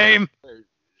that name?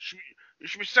 You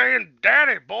should be saying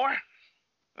Daddy, boy."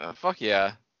 Fuck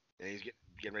yeah. And he's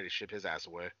getting ready to ship his ass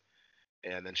away.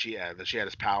 And then she had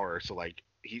his power. So like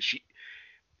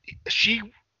she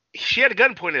had a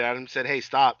gun pointed at him, said, "Hey,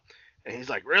 stop!" And he's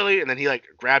like, "Really?" And then he like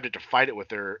grabbed it to fight it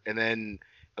with her. And then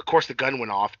of course the gun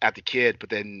went off at the kid, but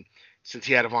then since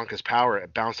he had Ivanka's power,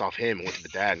 it bounced off him and went to the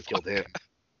dad and killed him.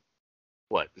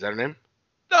 What is that her name?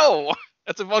 No,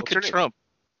 that's What's Ivanka her name? Trump.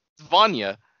 It's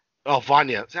Vanya. Oh,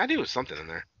 Vanya. See, I knew it was something in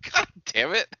there. God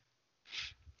damn it.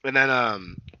 And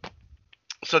then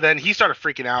so then he started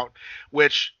freaking out,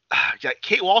 which yeah,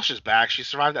 Kate Walsh is back. She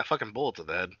survived that fucking bullet to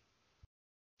the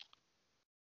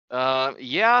head.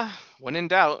 Yeah. When in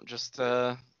doubt, just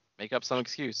make up some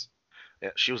excuse.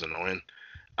 Yeah, she was annoying.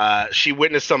 She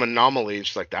witnessed some anomaly, and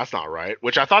she's like, "That's not right."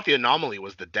 Which I thought the anomaly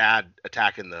was the dad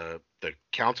attacking the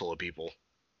council of people,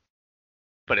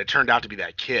 but it turned out to be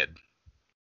that kid.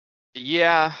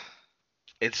 Yeah.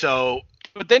 And so,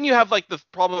 But then you have like the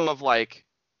problem of like,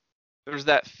 there's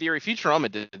that theory.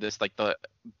 Futurama did this, like the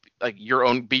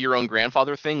be your own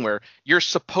grandfather thing, where you're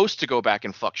supposed to go back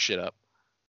and fuck shit up.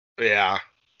 yeah,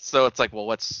 So it's like,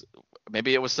 well,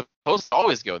 maybe it was supposed to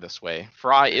always go this way.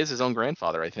 Fry is his own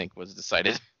grandfather, I think, was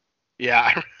decided.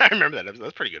 yeah, I remember that episode.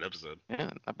 That's a pretty good episode.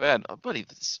 Yeah, not bad. Oh, buddy,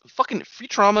 this fucking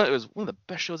Futurama, it was one of the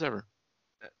best shows ever.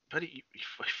 But you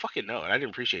fucking know it. I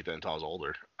didn't appreciate that until I was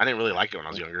older. I didn't really like it when I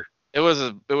was younger. It was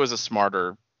a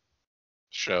smarter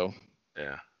show.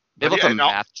 Yeah. They But have yeah, some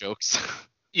math jokes.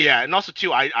 Yeah, and also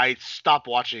too, I stopped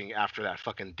watching after that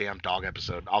fucking damn dog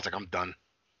episode. I was like, I'm done.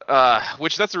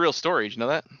 Which that's a real story. Did you know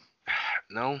that?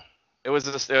 No. It was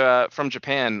this, from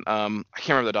Japan. I can't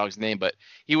remember the dog's name, but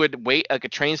he would wait at like a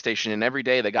train station, and every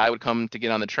day the guy would come to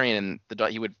get on the train,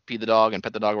 and he would feed the dog and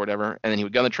pet the dog or whatever, and then he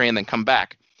would go on the train and then come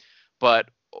back. But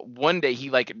one day he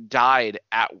like died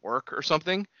at work or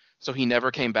something, so he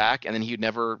never came back, and then he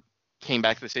never came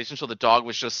back to the station. So the dog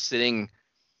was just sitting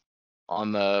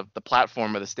on the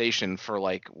platform of the station for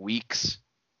like weeks.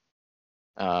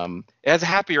 It has a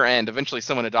happier end. Eventually,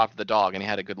 someone adopted the dog, and he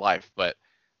had a good life. But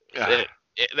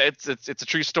it's a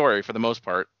true story for the most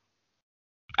part.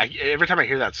 Every time I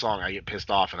hear that song, I get pissed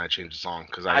off and I change the song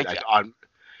because I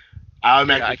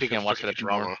automatically think can't of watch it fucking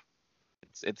anymore. drama.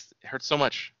 It hurts so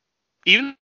much.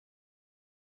 Even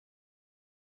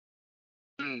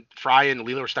Fry and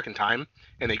Leela were stuck in time,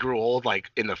 and they grew old like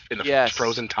in the Yes.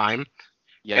 frozen time.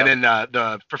 Yeah. And then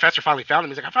the professor finally found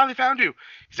him. He's like, I finally found you.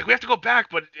 He's like, we have to go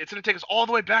back, but it's going to take us all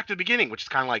the way back to the beginning, which is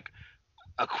kind of like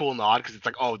a cool nod because it's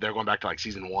like, oh, they're going back to like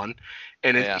season 1.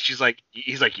 And Yeah. he's like,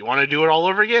 you want to do it all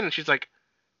over again? And she's like,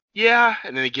 yeah.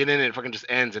 And then they get in and it fucking just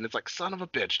ends. And it's like, son of a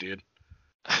bitch, dude.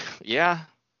 Yeah.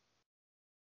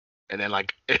 And then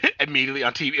like immediately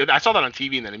on TV, I saw that on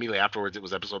TV, and then immediately afterwards it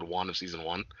was episode 1 of season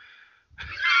 1.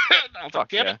 I was like, Fuck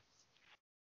damn yeah. it.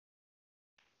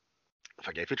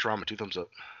 Fuck yeah, Futurama, 2 thumbs up.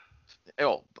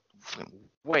 Oh,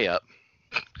 way up.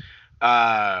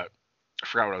 I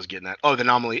forgot what I was getting at. Oh, the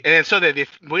anomaly. And so they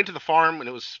went to the farm and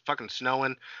it was fucking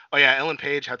snowing. Oh yeah, Ellen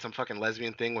Page had some fucking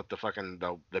lesbian thing with the fucking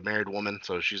the married woman,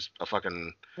 so she's a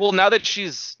fucking. Well, now that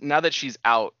she's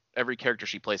out, every character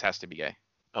she plays has to be gay.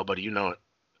 Oh, buddy, you know it.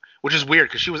 Which is weird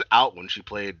because she was out when she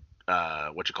played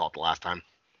the last time,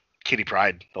 Kitty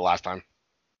Pryde the last time.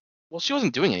 Well, she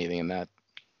wasn't doing anything in that.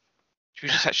 She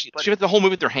was just she had the whole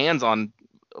movie with her hands on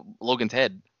Logan's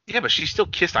head. Yeah, but she still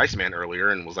kissed Iceman earlier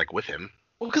and was like with him.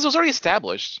 Well, because it was already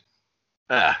established.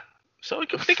 So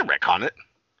they can retcon it.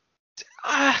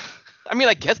 I mean,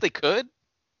 I guess they could.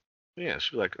 Yeah,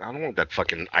 she'd be like, I don't want that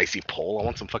fucking icy pole. I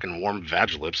want some fucking warm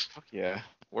vag lips. Fuck yeah.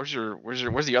 Where's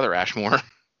the other Ashmore?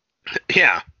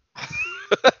 Yeah.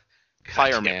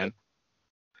 Fireman.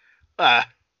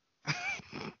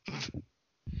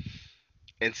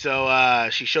 And so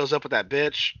she shows up with that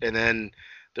bitch, and then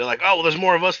they're like, oh, well, there's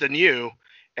more of us than you.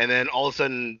 And then all of a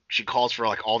sudden she calls for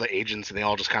like all the agents, and they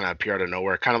all just kind of appear out of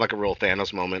nowhere, kind of like a real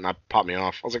Thanos moment. And that popped me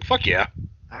off. I was like, fuck yeah.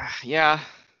 Yeah.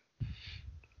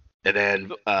 And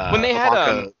then when they had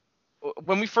Ivanka,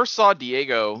 when we first saw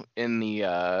Diego in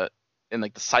the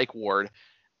like the psych ward,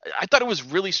 I thought it was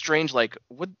really strange. Like,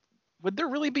 would there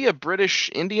really be a British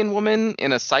Indian woman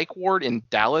in a psych ward in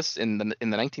Dallas in the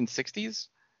 1960s?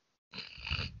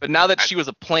 But now that she was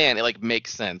a plant, it like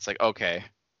makes sense. Like, okay.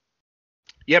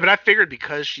 Yeah, but I figured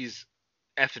because she's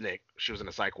ethnic, she was in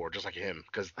a psych ward just like him.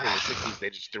 Because in the 60s they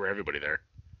just threw everybody there.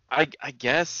 I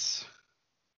guess.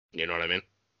 You know what I mean?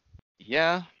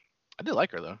 Yeah. I did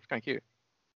like her though. It's kind of cute.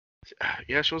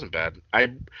 Yeah, she wasn't bad.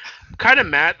 I'm kind of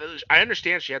mad. I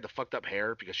understand she had the fucked up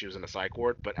hair because she was in a psych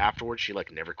ward, but afterwards she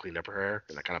like never cleaned up her hair,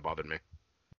 and that kind of bothered me.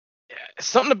 Yeah,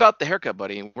 something about the haircut,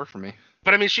 buddy, worked for me.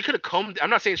 But I mean, she could have combed. I'm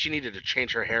not saying she needed to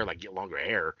change her hair, like get longer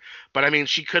hair, but I mean,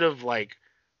 she could have like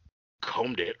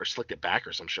combed it or slicked it back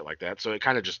or some shit like that. So it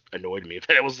kind of just annoyed me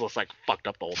that it was just like fucked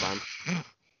up the whole time.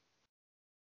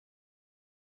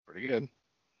 Pretty good.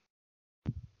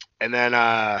 And then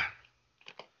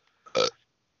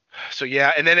so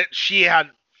yeah, and then she had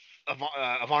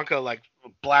Ivanka like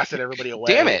blasted everybody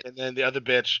away. Damn it. And then the other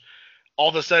bitch, all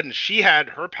of a sudden she had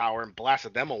her power and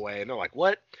blasted them away, and they're like,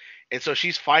 what? And so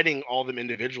she's fighting all of them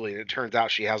individually, and it turns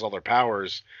out she has all their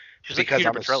powers. She's like because Peter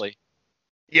I'm Petrelli.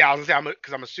 Yeah, I was gonna say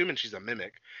because I'm assuming she's a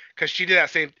mimic. Because she did that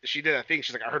thing.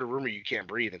 She's like, I heard a rumor you can't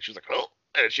breathe, and she was like, oh,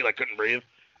 and she like couldn't breathe.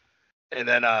 And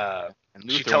then And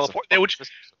she Luther wants to teleported. fuck Which his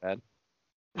sister so bad.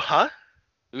 huh?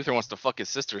 Luther wants to fuck his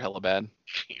sister hella bad.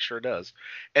 He sure does.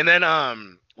 And then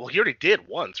well, he already did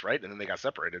once, right? And then they got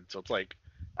separated. So it's like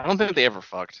I don't think they ever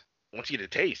fucked. once you get a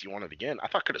taste, you want it again. I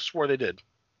could have swore they did.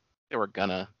 They were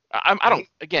gonna. I don't.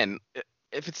 Again,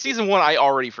 if it's season 1, I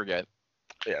already forget.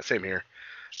 Yeah, same here.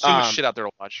 Too much shit out there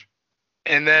to watch.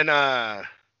 And then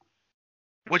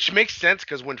which makes sense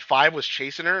because when 5 was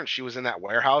chasing her and she was in that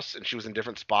warehouse and she was in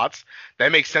different spots,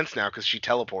 that makes sense now because she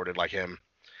teleported like him.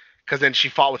 Because then she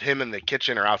fought with him in the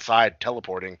kitchen or outside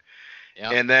teleporting.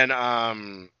 Yeah. And then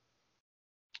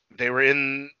they were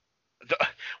in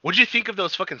what'd you think of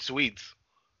those fucking Swedes?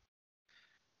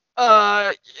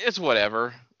 It's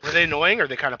whatever. Were they annoying or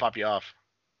they kind of pop you off?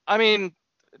 I mean,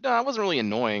 no, it wasn't really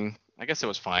annoying. I guess it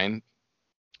was fine.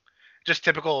 Just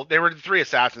typical. They were 3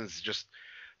 assassins just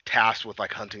tasked with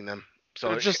like hunting them.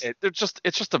 So It's just a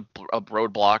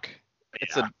roadblock.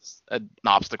 It's an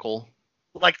obstacle.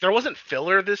 like there wasn't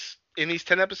filler in these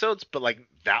 10 episodes, but like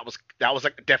that was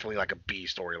like definitely like a B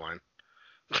storyline.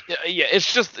 Yeah,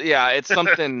 it's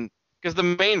something because the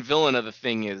main villain of the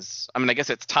thing is, I mean, I guess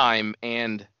it's time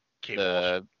and Kate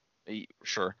Walsh.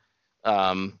 sure.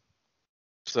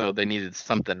 So they needed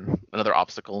another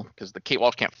obstacle because the Kate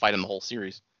Walsh can't fight in the whole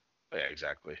series. Yeah,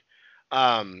 exactly.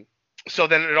 So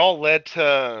then it all led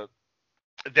to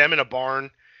them in a barn,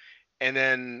 and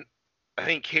then I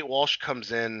think Kate Walsh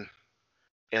comes in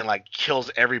and like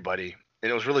kills everybody, and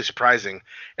it was really surprising.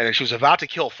 And then she was about to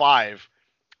kill 5,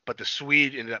 but the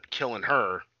Swede ended up killing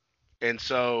her, and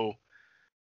so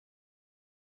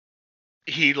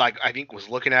he like I think was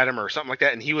looking at him or something like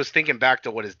that, and he was thinking back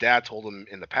to what his dad told him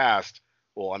in the past.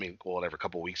 Well, I mean, whatever, a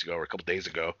couple weeks ago or a couple days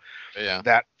ago. Yeah.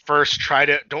 That first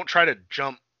don't try to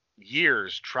jump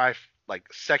years, try like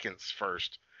seconds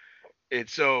first. And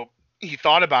so he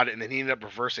thought about it, and then he ended up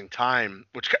reversing time,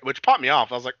 which popped me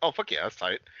off. I was like, oh fuck yeah, that's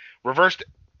tight. Reversed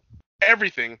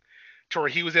everything to where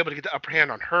he was able to get the upper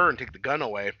hand on her and take the gun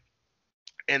away.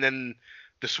 And then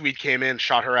the Swede came in,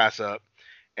 shot her ass up.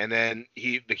 And then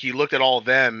he looked at all of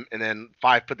them, and then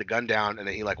 5 put the gun down, and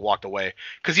then he like walked away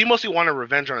because he mostly wanted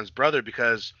revenge on his brother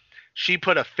because she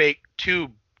put a fake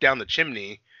tube down the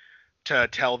chimney to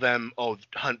tell them, oh,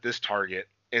 hunt this target,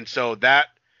 and so that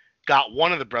got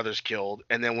one of the brothers killed.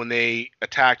 And then when they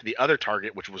attacked the other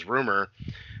target, which was Rumor,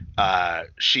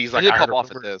 she's like, I heard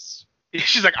off at this.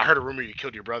 She's like, I heard a rumor you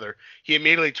killed your brother. He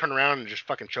immediately turned around and just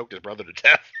fucking choked his brother to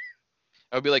death.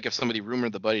 It would be like if somebody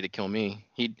rumored the buddy to kill me.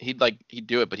 He'd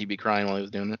do it, but he'd be crying while he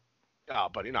was doing it. Oh,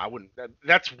 buddy, no, I wouldn't.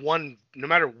 That's one. No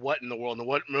matter what in the world,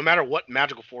 no matter what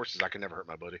magical forces, I could never hurt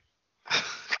my buddy.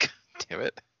 God damn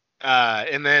it.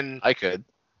 And then I could.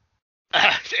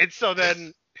 and so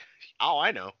then, oh,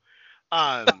 I know.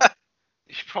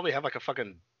 You probably have like a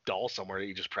fucking doll somewhere that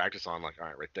you just practice on. Like, all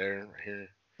right, right there, right here.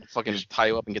 Fucking tie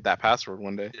you up and get that password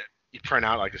one day. Yeah, you print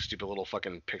out like a stupid little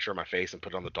fucking picture of my face and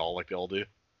put it on the doll like they all do.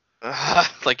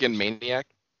 Like in Maniac.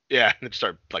 Yeah, and then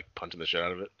start like punching the shit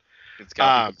out of it. It's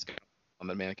got on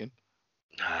the mannequin.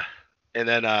 And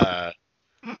then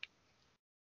what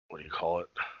do you call it?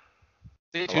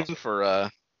 Stay tuned for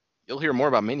you'll hear more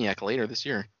about Maniac later this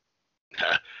year.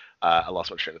 I lost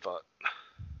my train of thought.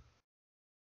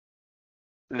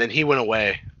 And then he went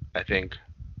away, I think.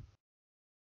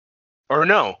 Or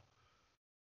no.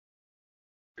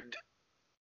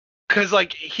 Because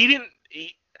like he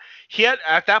had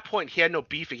at that point he had no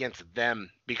beef against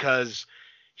them because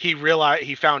he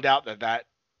found out that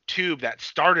tube that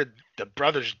started the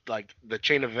brothers, like the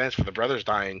chain of events for the brothers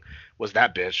dying, was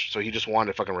that bitch. So he just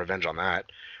wanted fucking revenge on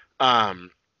that.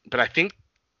 But I think,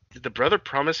 did the brother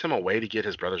promise him a way to get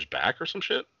his brothers back or some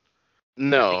shit?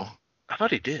 No. I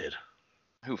thought he did.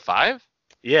 Who, 5?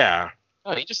 Yeah.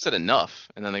 Oh, he just said enough,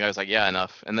 and then the guy was like, yeah,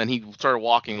 enough, and then he started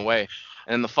walking away,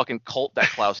 and then the fucking cult that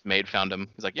Klaus made found him.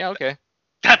 He's like, yeah, okay.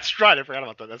 That's right. I forgot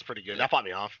about that. That's pretty good. That popped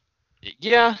me off.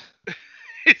 Yeah.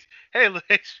 hey,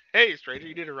 stranger,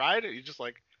 you need a ride? And he's just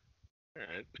like, all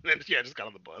right. And then, yeah, just got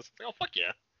on the bus. Like, oh, fuck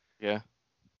yeah.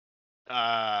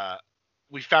 Yeah.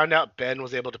 We found out Ben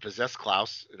was able to possess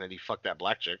Klaus, and then he fucked that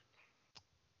black chick.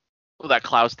 Well, that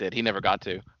Klaus did. He never got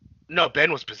to. No,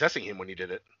 Ben was possessing him when he did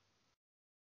it.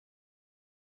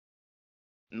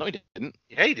 No, he didn't.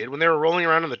 Yeah, he did. When they were rolling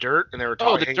around in the dirt and they were the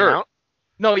hanging dirt. out.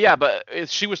 No, yeah, but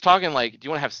she was talking like, do you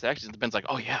want to have sex? And Ben's like,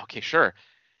 oh, yeah, okay, sure.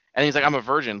 And he's like, I'm a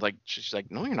virgin. Like, she's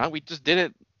like, no, you're not. We just did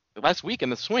it last week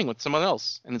in the swing with someone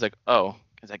else. And he's like, oh.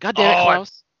 He's like, God damn it,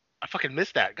 Klaus. I fucking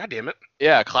missed that. God damn it.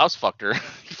 Yeah, Klaus fucked her.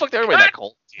 He fucked everybody God that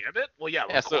cult. Damn it. Well, yeah.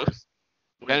 Yeah, Of so course.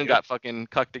 Ben got fucking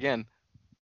cucked again.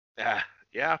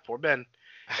 Yeah. Poor Ben.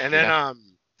 And then Yeah.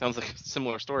 Sounds like a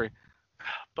similar story.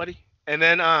 buddy. And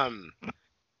then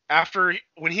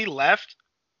when he left,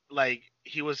 like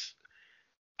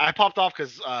I popped off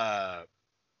because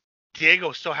Diego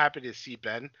was so happy to see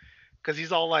Ben because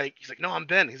he's like, no, I'm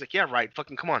Ben. He's like, yeah, right,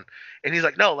 fucking come on. And he's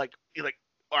like, no, like,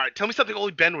 all right, tell me something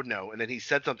only Ben would know. And then he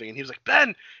said something, and he was like,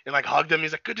 Ben, and like hugged him.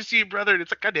 He's like, good to see you, brother. And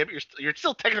it's like, God damn it, you're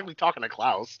still technically talking to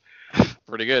Klaus.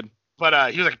 Pretty good.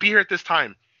 But he was like, be here at this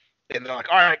time. And they're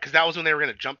like, all right, because that was when they were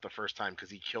gonna jump the first time because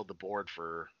he killed the board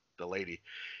for the lady.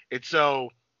 And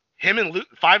so him and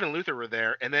Five and Luther were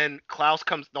there, and then Klaus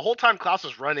comes. The whole time Klaus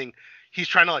is running, he's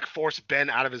trying to like force Ben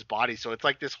out of his body. So it's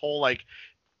like this whole like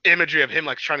imagery of him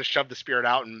like trying to shove the spirit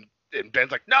out, and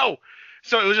Ben's like, no.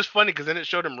 So it was just funny because then it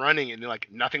showed him running, and like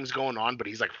nothing's going on, but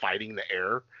he's like fighting the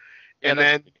air. And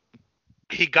then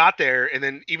he got there, and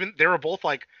then even they were both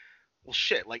like, well,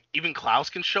 shit, like even Klaus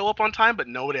can show up on time, but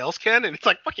nobody else can. And it's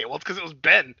like, fuck it, well, it's because it was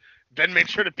Ben. Ben made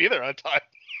sure to be there on time.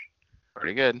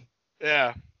 Pretty good.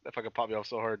 Yeah, that fucking popped me off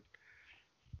so hard.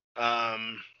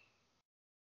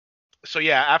 So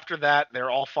yeah, after that,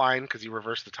 they're all fine because he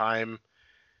reversed the time.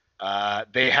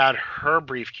 They had her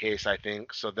briefcase, I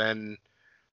think. So then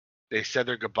they said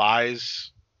their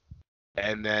goodbyes,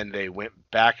 and then they went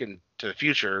back into the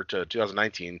future to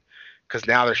 2019 because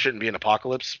now there shouldn't be an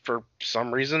apocalypse for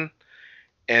some reason.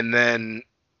 And then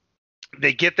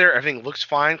they get there, everything looks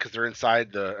fine because they're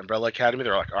inside the Umbrella Academy.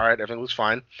 They're like, all right, everything looks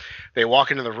fine. They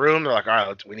walk into the room. They're like, all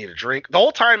right, we need a drink. The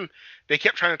whole time they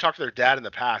kept trying to talk to their dad in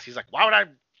the past. He's like, why would I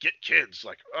get kids?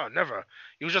 Like, oh, never.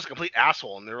 He was just a complete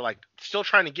asshole. And they were like still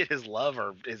trying to get his love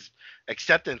or his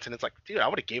acceptance. And it's like, dude, I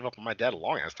would have gave up on my dad a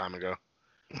long ass time ago.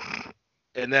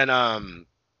 And then out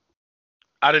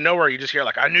of nowhere, you just hear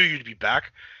like, I knew you'd be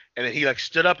back. And then he like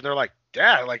stood up and they're like,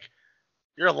 Dad, like,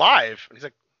 you're alive. And he's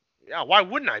like, yeah, why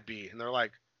wouldn't I be? And they're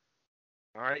like,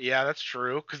 all right, yeah, that's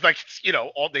true. Because like,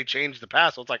 all they changed the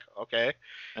past, so it's like, okay.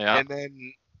 Yeah. And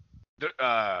then,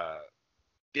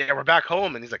 yeah, we're back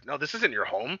home, and he's like, no, this isn't your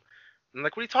home. And I'm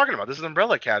like, what are you talking about? This is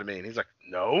Umbrella Academy. And he's like,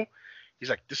 no. He's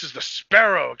like, this is the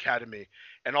Sparrow Academy.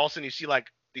 And all of a sudden, you see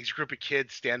like these group of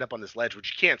kids stand up on this ledge,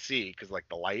 which you can't see because like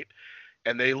the light.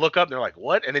 And they look up and they're like,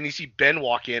 what? And then you see Ben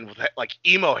walk in with like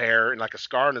emo hair and like a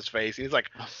scar on his face. And he's like,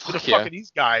 who the fuck are these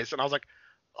guys? And I was like,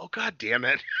 oh, God damn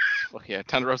it. Well, yeah,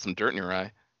 time to rub some dirt in your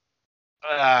eye.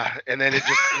 And then it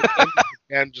just,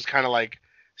 and just kind of like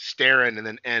staring and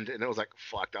then end. And it was like,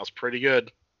 fuck, that was pretty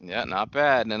good. Yeah, not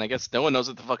bad. And I guess no one knows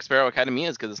what the fuck Sparrow Academy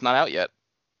is because it's not out yet.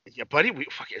 Yeah, buddy,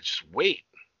 fuck it, just wait.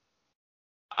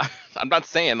 I'm not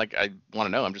saying like I want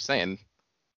to know. I'm just saying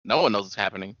no one knows what's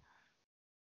happening.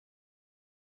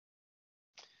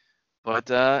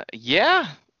 But yeah,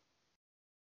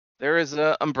 there is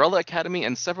Umbrella Academy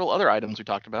and several other items we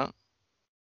talked about.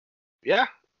 Yeah.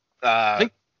 I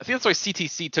think that's why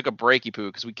CTC took a break, Ipu,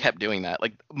 because we kept doing that.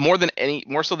 Like more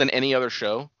so than any other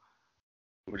show.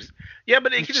 Yeah,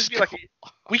 but it could just be like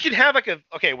we could have like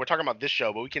okay, we're talking about this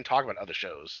show, but we can talk about other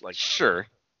shows. Like sure.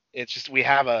 It's just we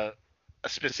have a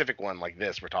specific one like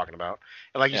this we're talking about.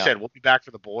 And like you said, we'll be back for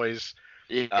The Boys.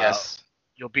 Yes.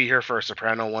 You'll be here for a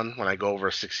Soprano one when I go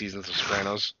over 6 seasons of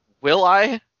Sopranos. Will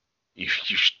I?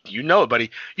 You know it,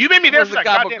 buddy. You made me there for that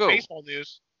goddamn baseball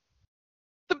news.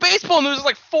 The baseball news is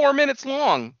like 4 minutes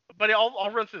long. Buddy,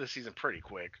 I'll run through the season pretty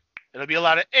quick. It'll be a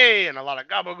lot of A and a lot of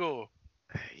gabagoo.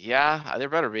 Yeah, there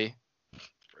better be.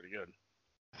 Pretty good.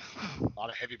 A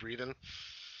lot of heavy breathing.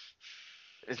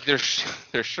 There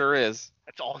sure is.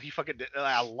 That's all he fucking did.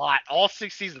 A lot. All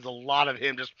 6 seasons, a lot of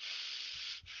him just...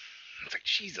 It's like,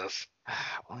 Jesus.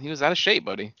 Well, he was out of shape,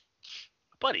 buddy.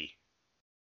 Buddy.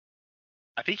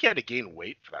 I think he had to gain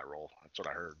weight for that role. That's what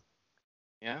I heard.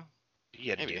 Yeah? He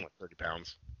had to gain like 30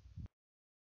 pounds.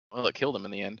 Well, it killed him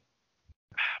in the end.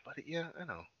 Buddy, yeah, I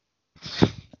know.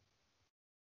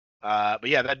 But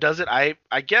yeah, that does it. I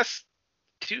guess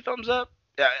 2 thumbs up.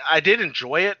 I did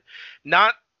enjoy it.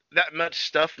 Not that much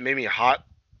stuff made me hot,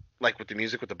 like with the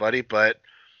music with the buddy, but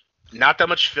not that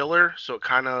much filler. So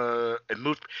it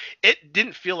moved. It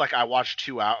didn't feel like I watched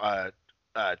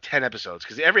 10 episodes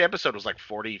because every episode was like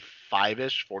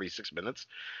 45-ish, 46 minutes.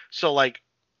 So like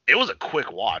it was a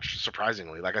quick watch,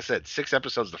 surprisingly. Like I said, 6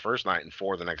 episodes the first night and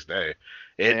 4 the next day.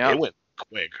 It went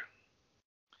quick.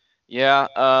 Yeah.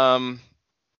 The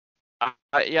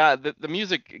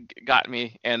music got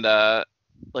me, and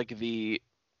like the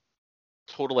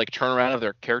total like turnaround of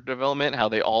their character development, how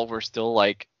they all were still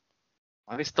like,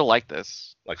 why they still like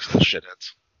this? Like still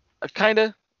shitheads.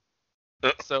 Kinda.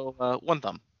 So 1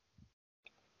 thumb.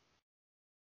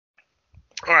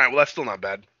 All right, well that's still not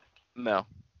bad. No.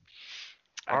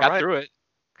 I All got right. through it.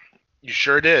 You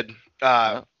sure did.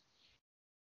 Yeah.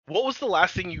 What was the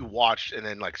last thing you watched? And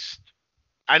then like,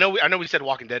 I know we said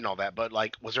Walking Dead and all that, but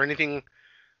like, was there anything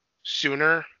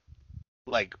sooner,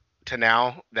 like to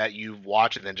now, that you've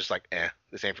watched and then just like,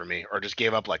 this ain't for me, or just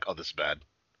gave up like, oh, this is bad?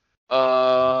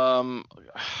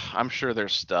 I'm sure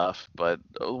there's stuff, but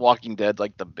Walking Dead,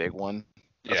 like the big one.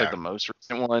 That's like Yeah. the most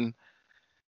recent one.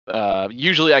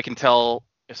 Usually I can tell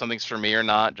if something's for me or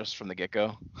not just from the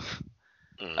get-go.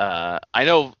 I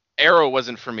know Arrow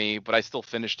wasn't for me, but I still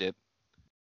finished it.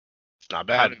 It's not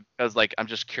bad. Because like I'm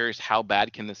just curious, how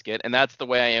bad can this get? And that's the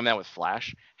way I am now with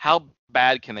Flash. How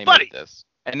bad can they Buddy. make this?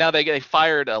 And now they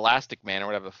fired Elastic Man or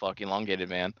whatever the fuck, Elongated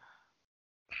Man.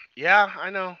 Yeah, I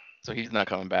know. So he's not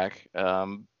coming back.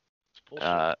 It's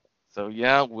bullshit. So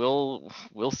yeah, we'll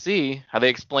see how they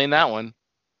explain that one.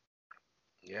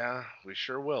 Yeah, we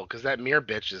sure will. Because that mirror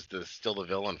bitch is still the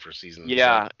villain for season.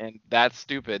 Yeah, 7. and that's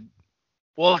stupid.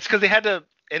 Well, it's because they had to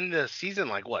end the season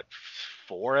like what,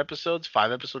 4 episodes,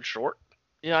 5 episodes short.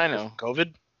 Yeah, I know.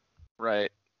 COVID.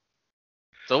 Right.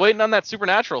 So waiting on that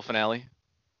Supernatural finale.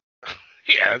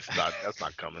 Yeah, that's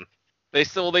not coming. They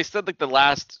said like the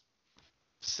last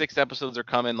 6 episodes are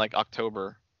coming like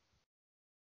October.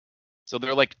 So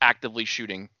they're like actively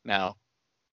shooting now.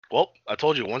 Well, I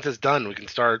told you, once it's done, we can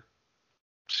start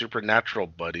Supernatural,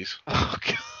 buddies. Oh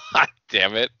god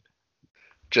damn it.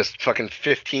 Just fucking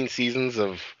 15 seasons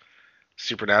of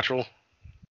Supernatural.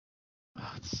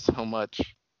 Oh, it's so much.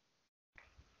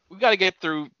 We got to get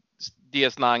through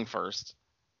DS9 first.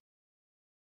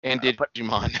 And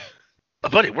Digimon.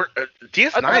 Buddy, we're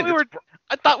DS9.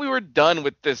 I thought we were done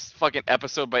with this fucking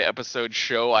episode by episode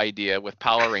show idea with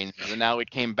Power Rangers, and now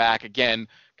it came back again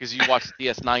because you watched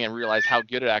DS9 and realized how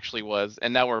good it actually was,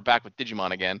 and now we're back with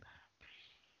Digimon again.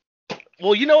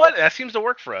 Well, you know what? That seems to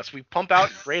work for us. We pump out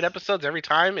great episodes every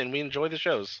time, and we enjoy the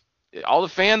shows. All the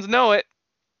fans know it.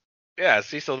 Yeah,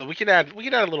 see, so we can add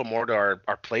a little more to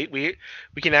our plate. We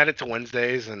can add it to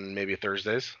Wednesdays and maybe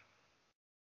Thursdays.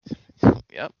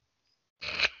 Yep.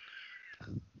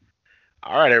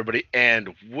 All right, everybody,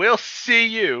 and we'll see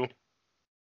you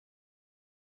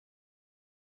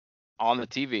On the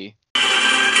TV.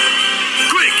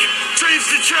 Quick, change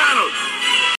the channel.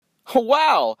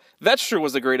 Wow, that sure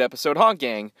was a great episode, huh,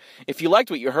 gang? If you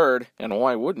liked what you heard, and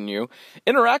why wouldn't you,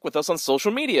 interact with us on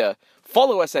social media.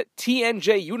 Follow us at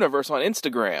TNJ Universe on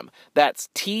Instagram. That's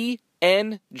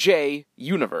TNJ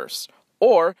Universe.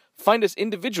 Or find us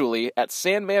individually at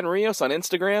Sandman Rios on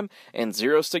Instagram and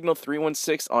Zero Signal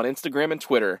 316 on Instagram and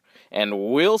Twitter.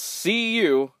 And we'll see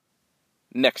you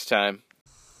next time.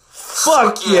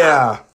 Fuck yeah!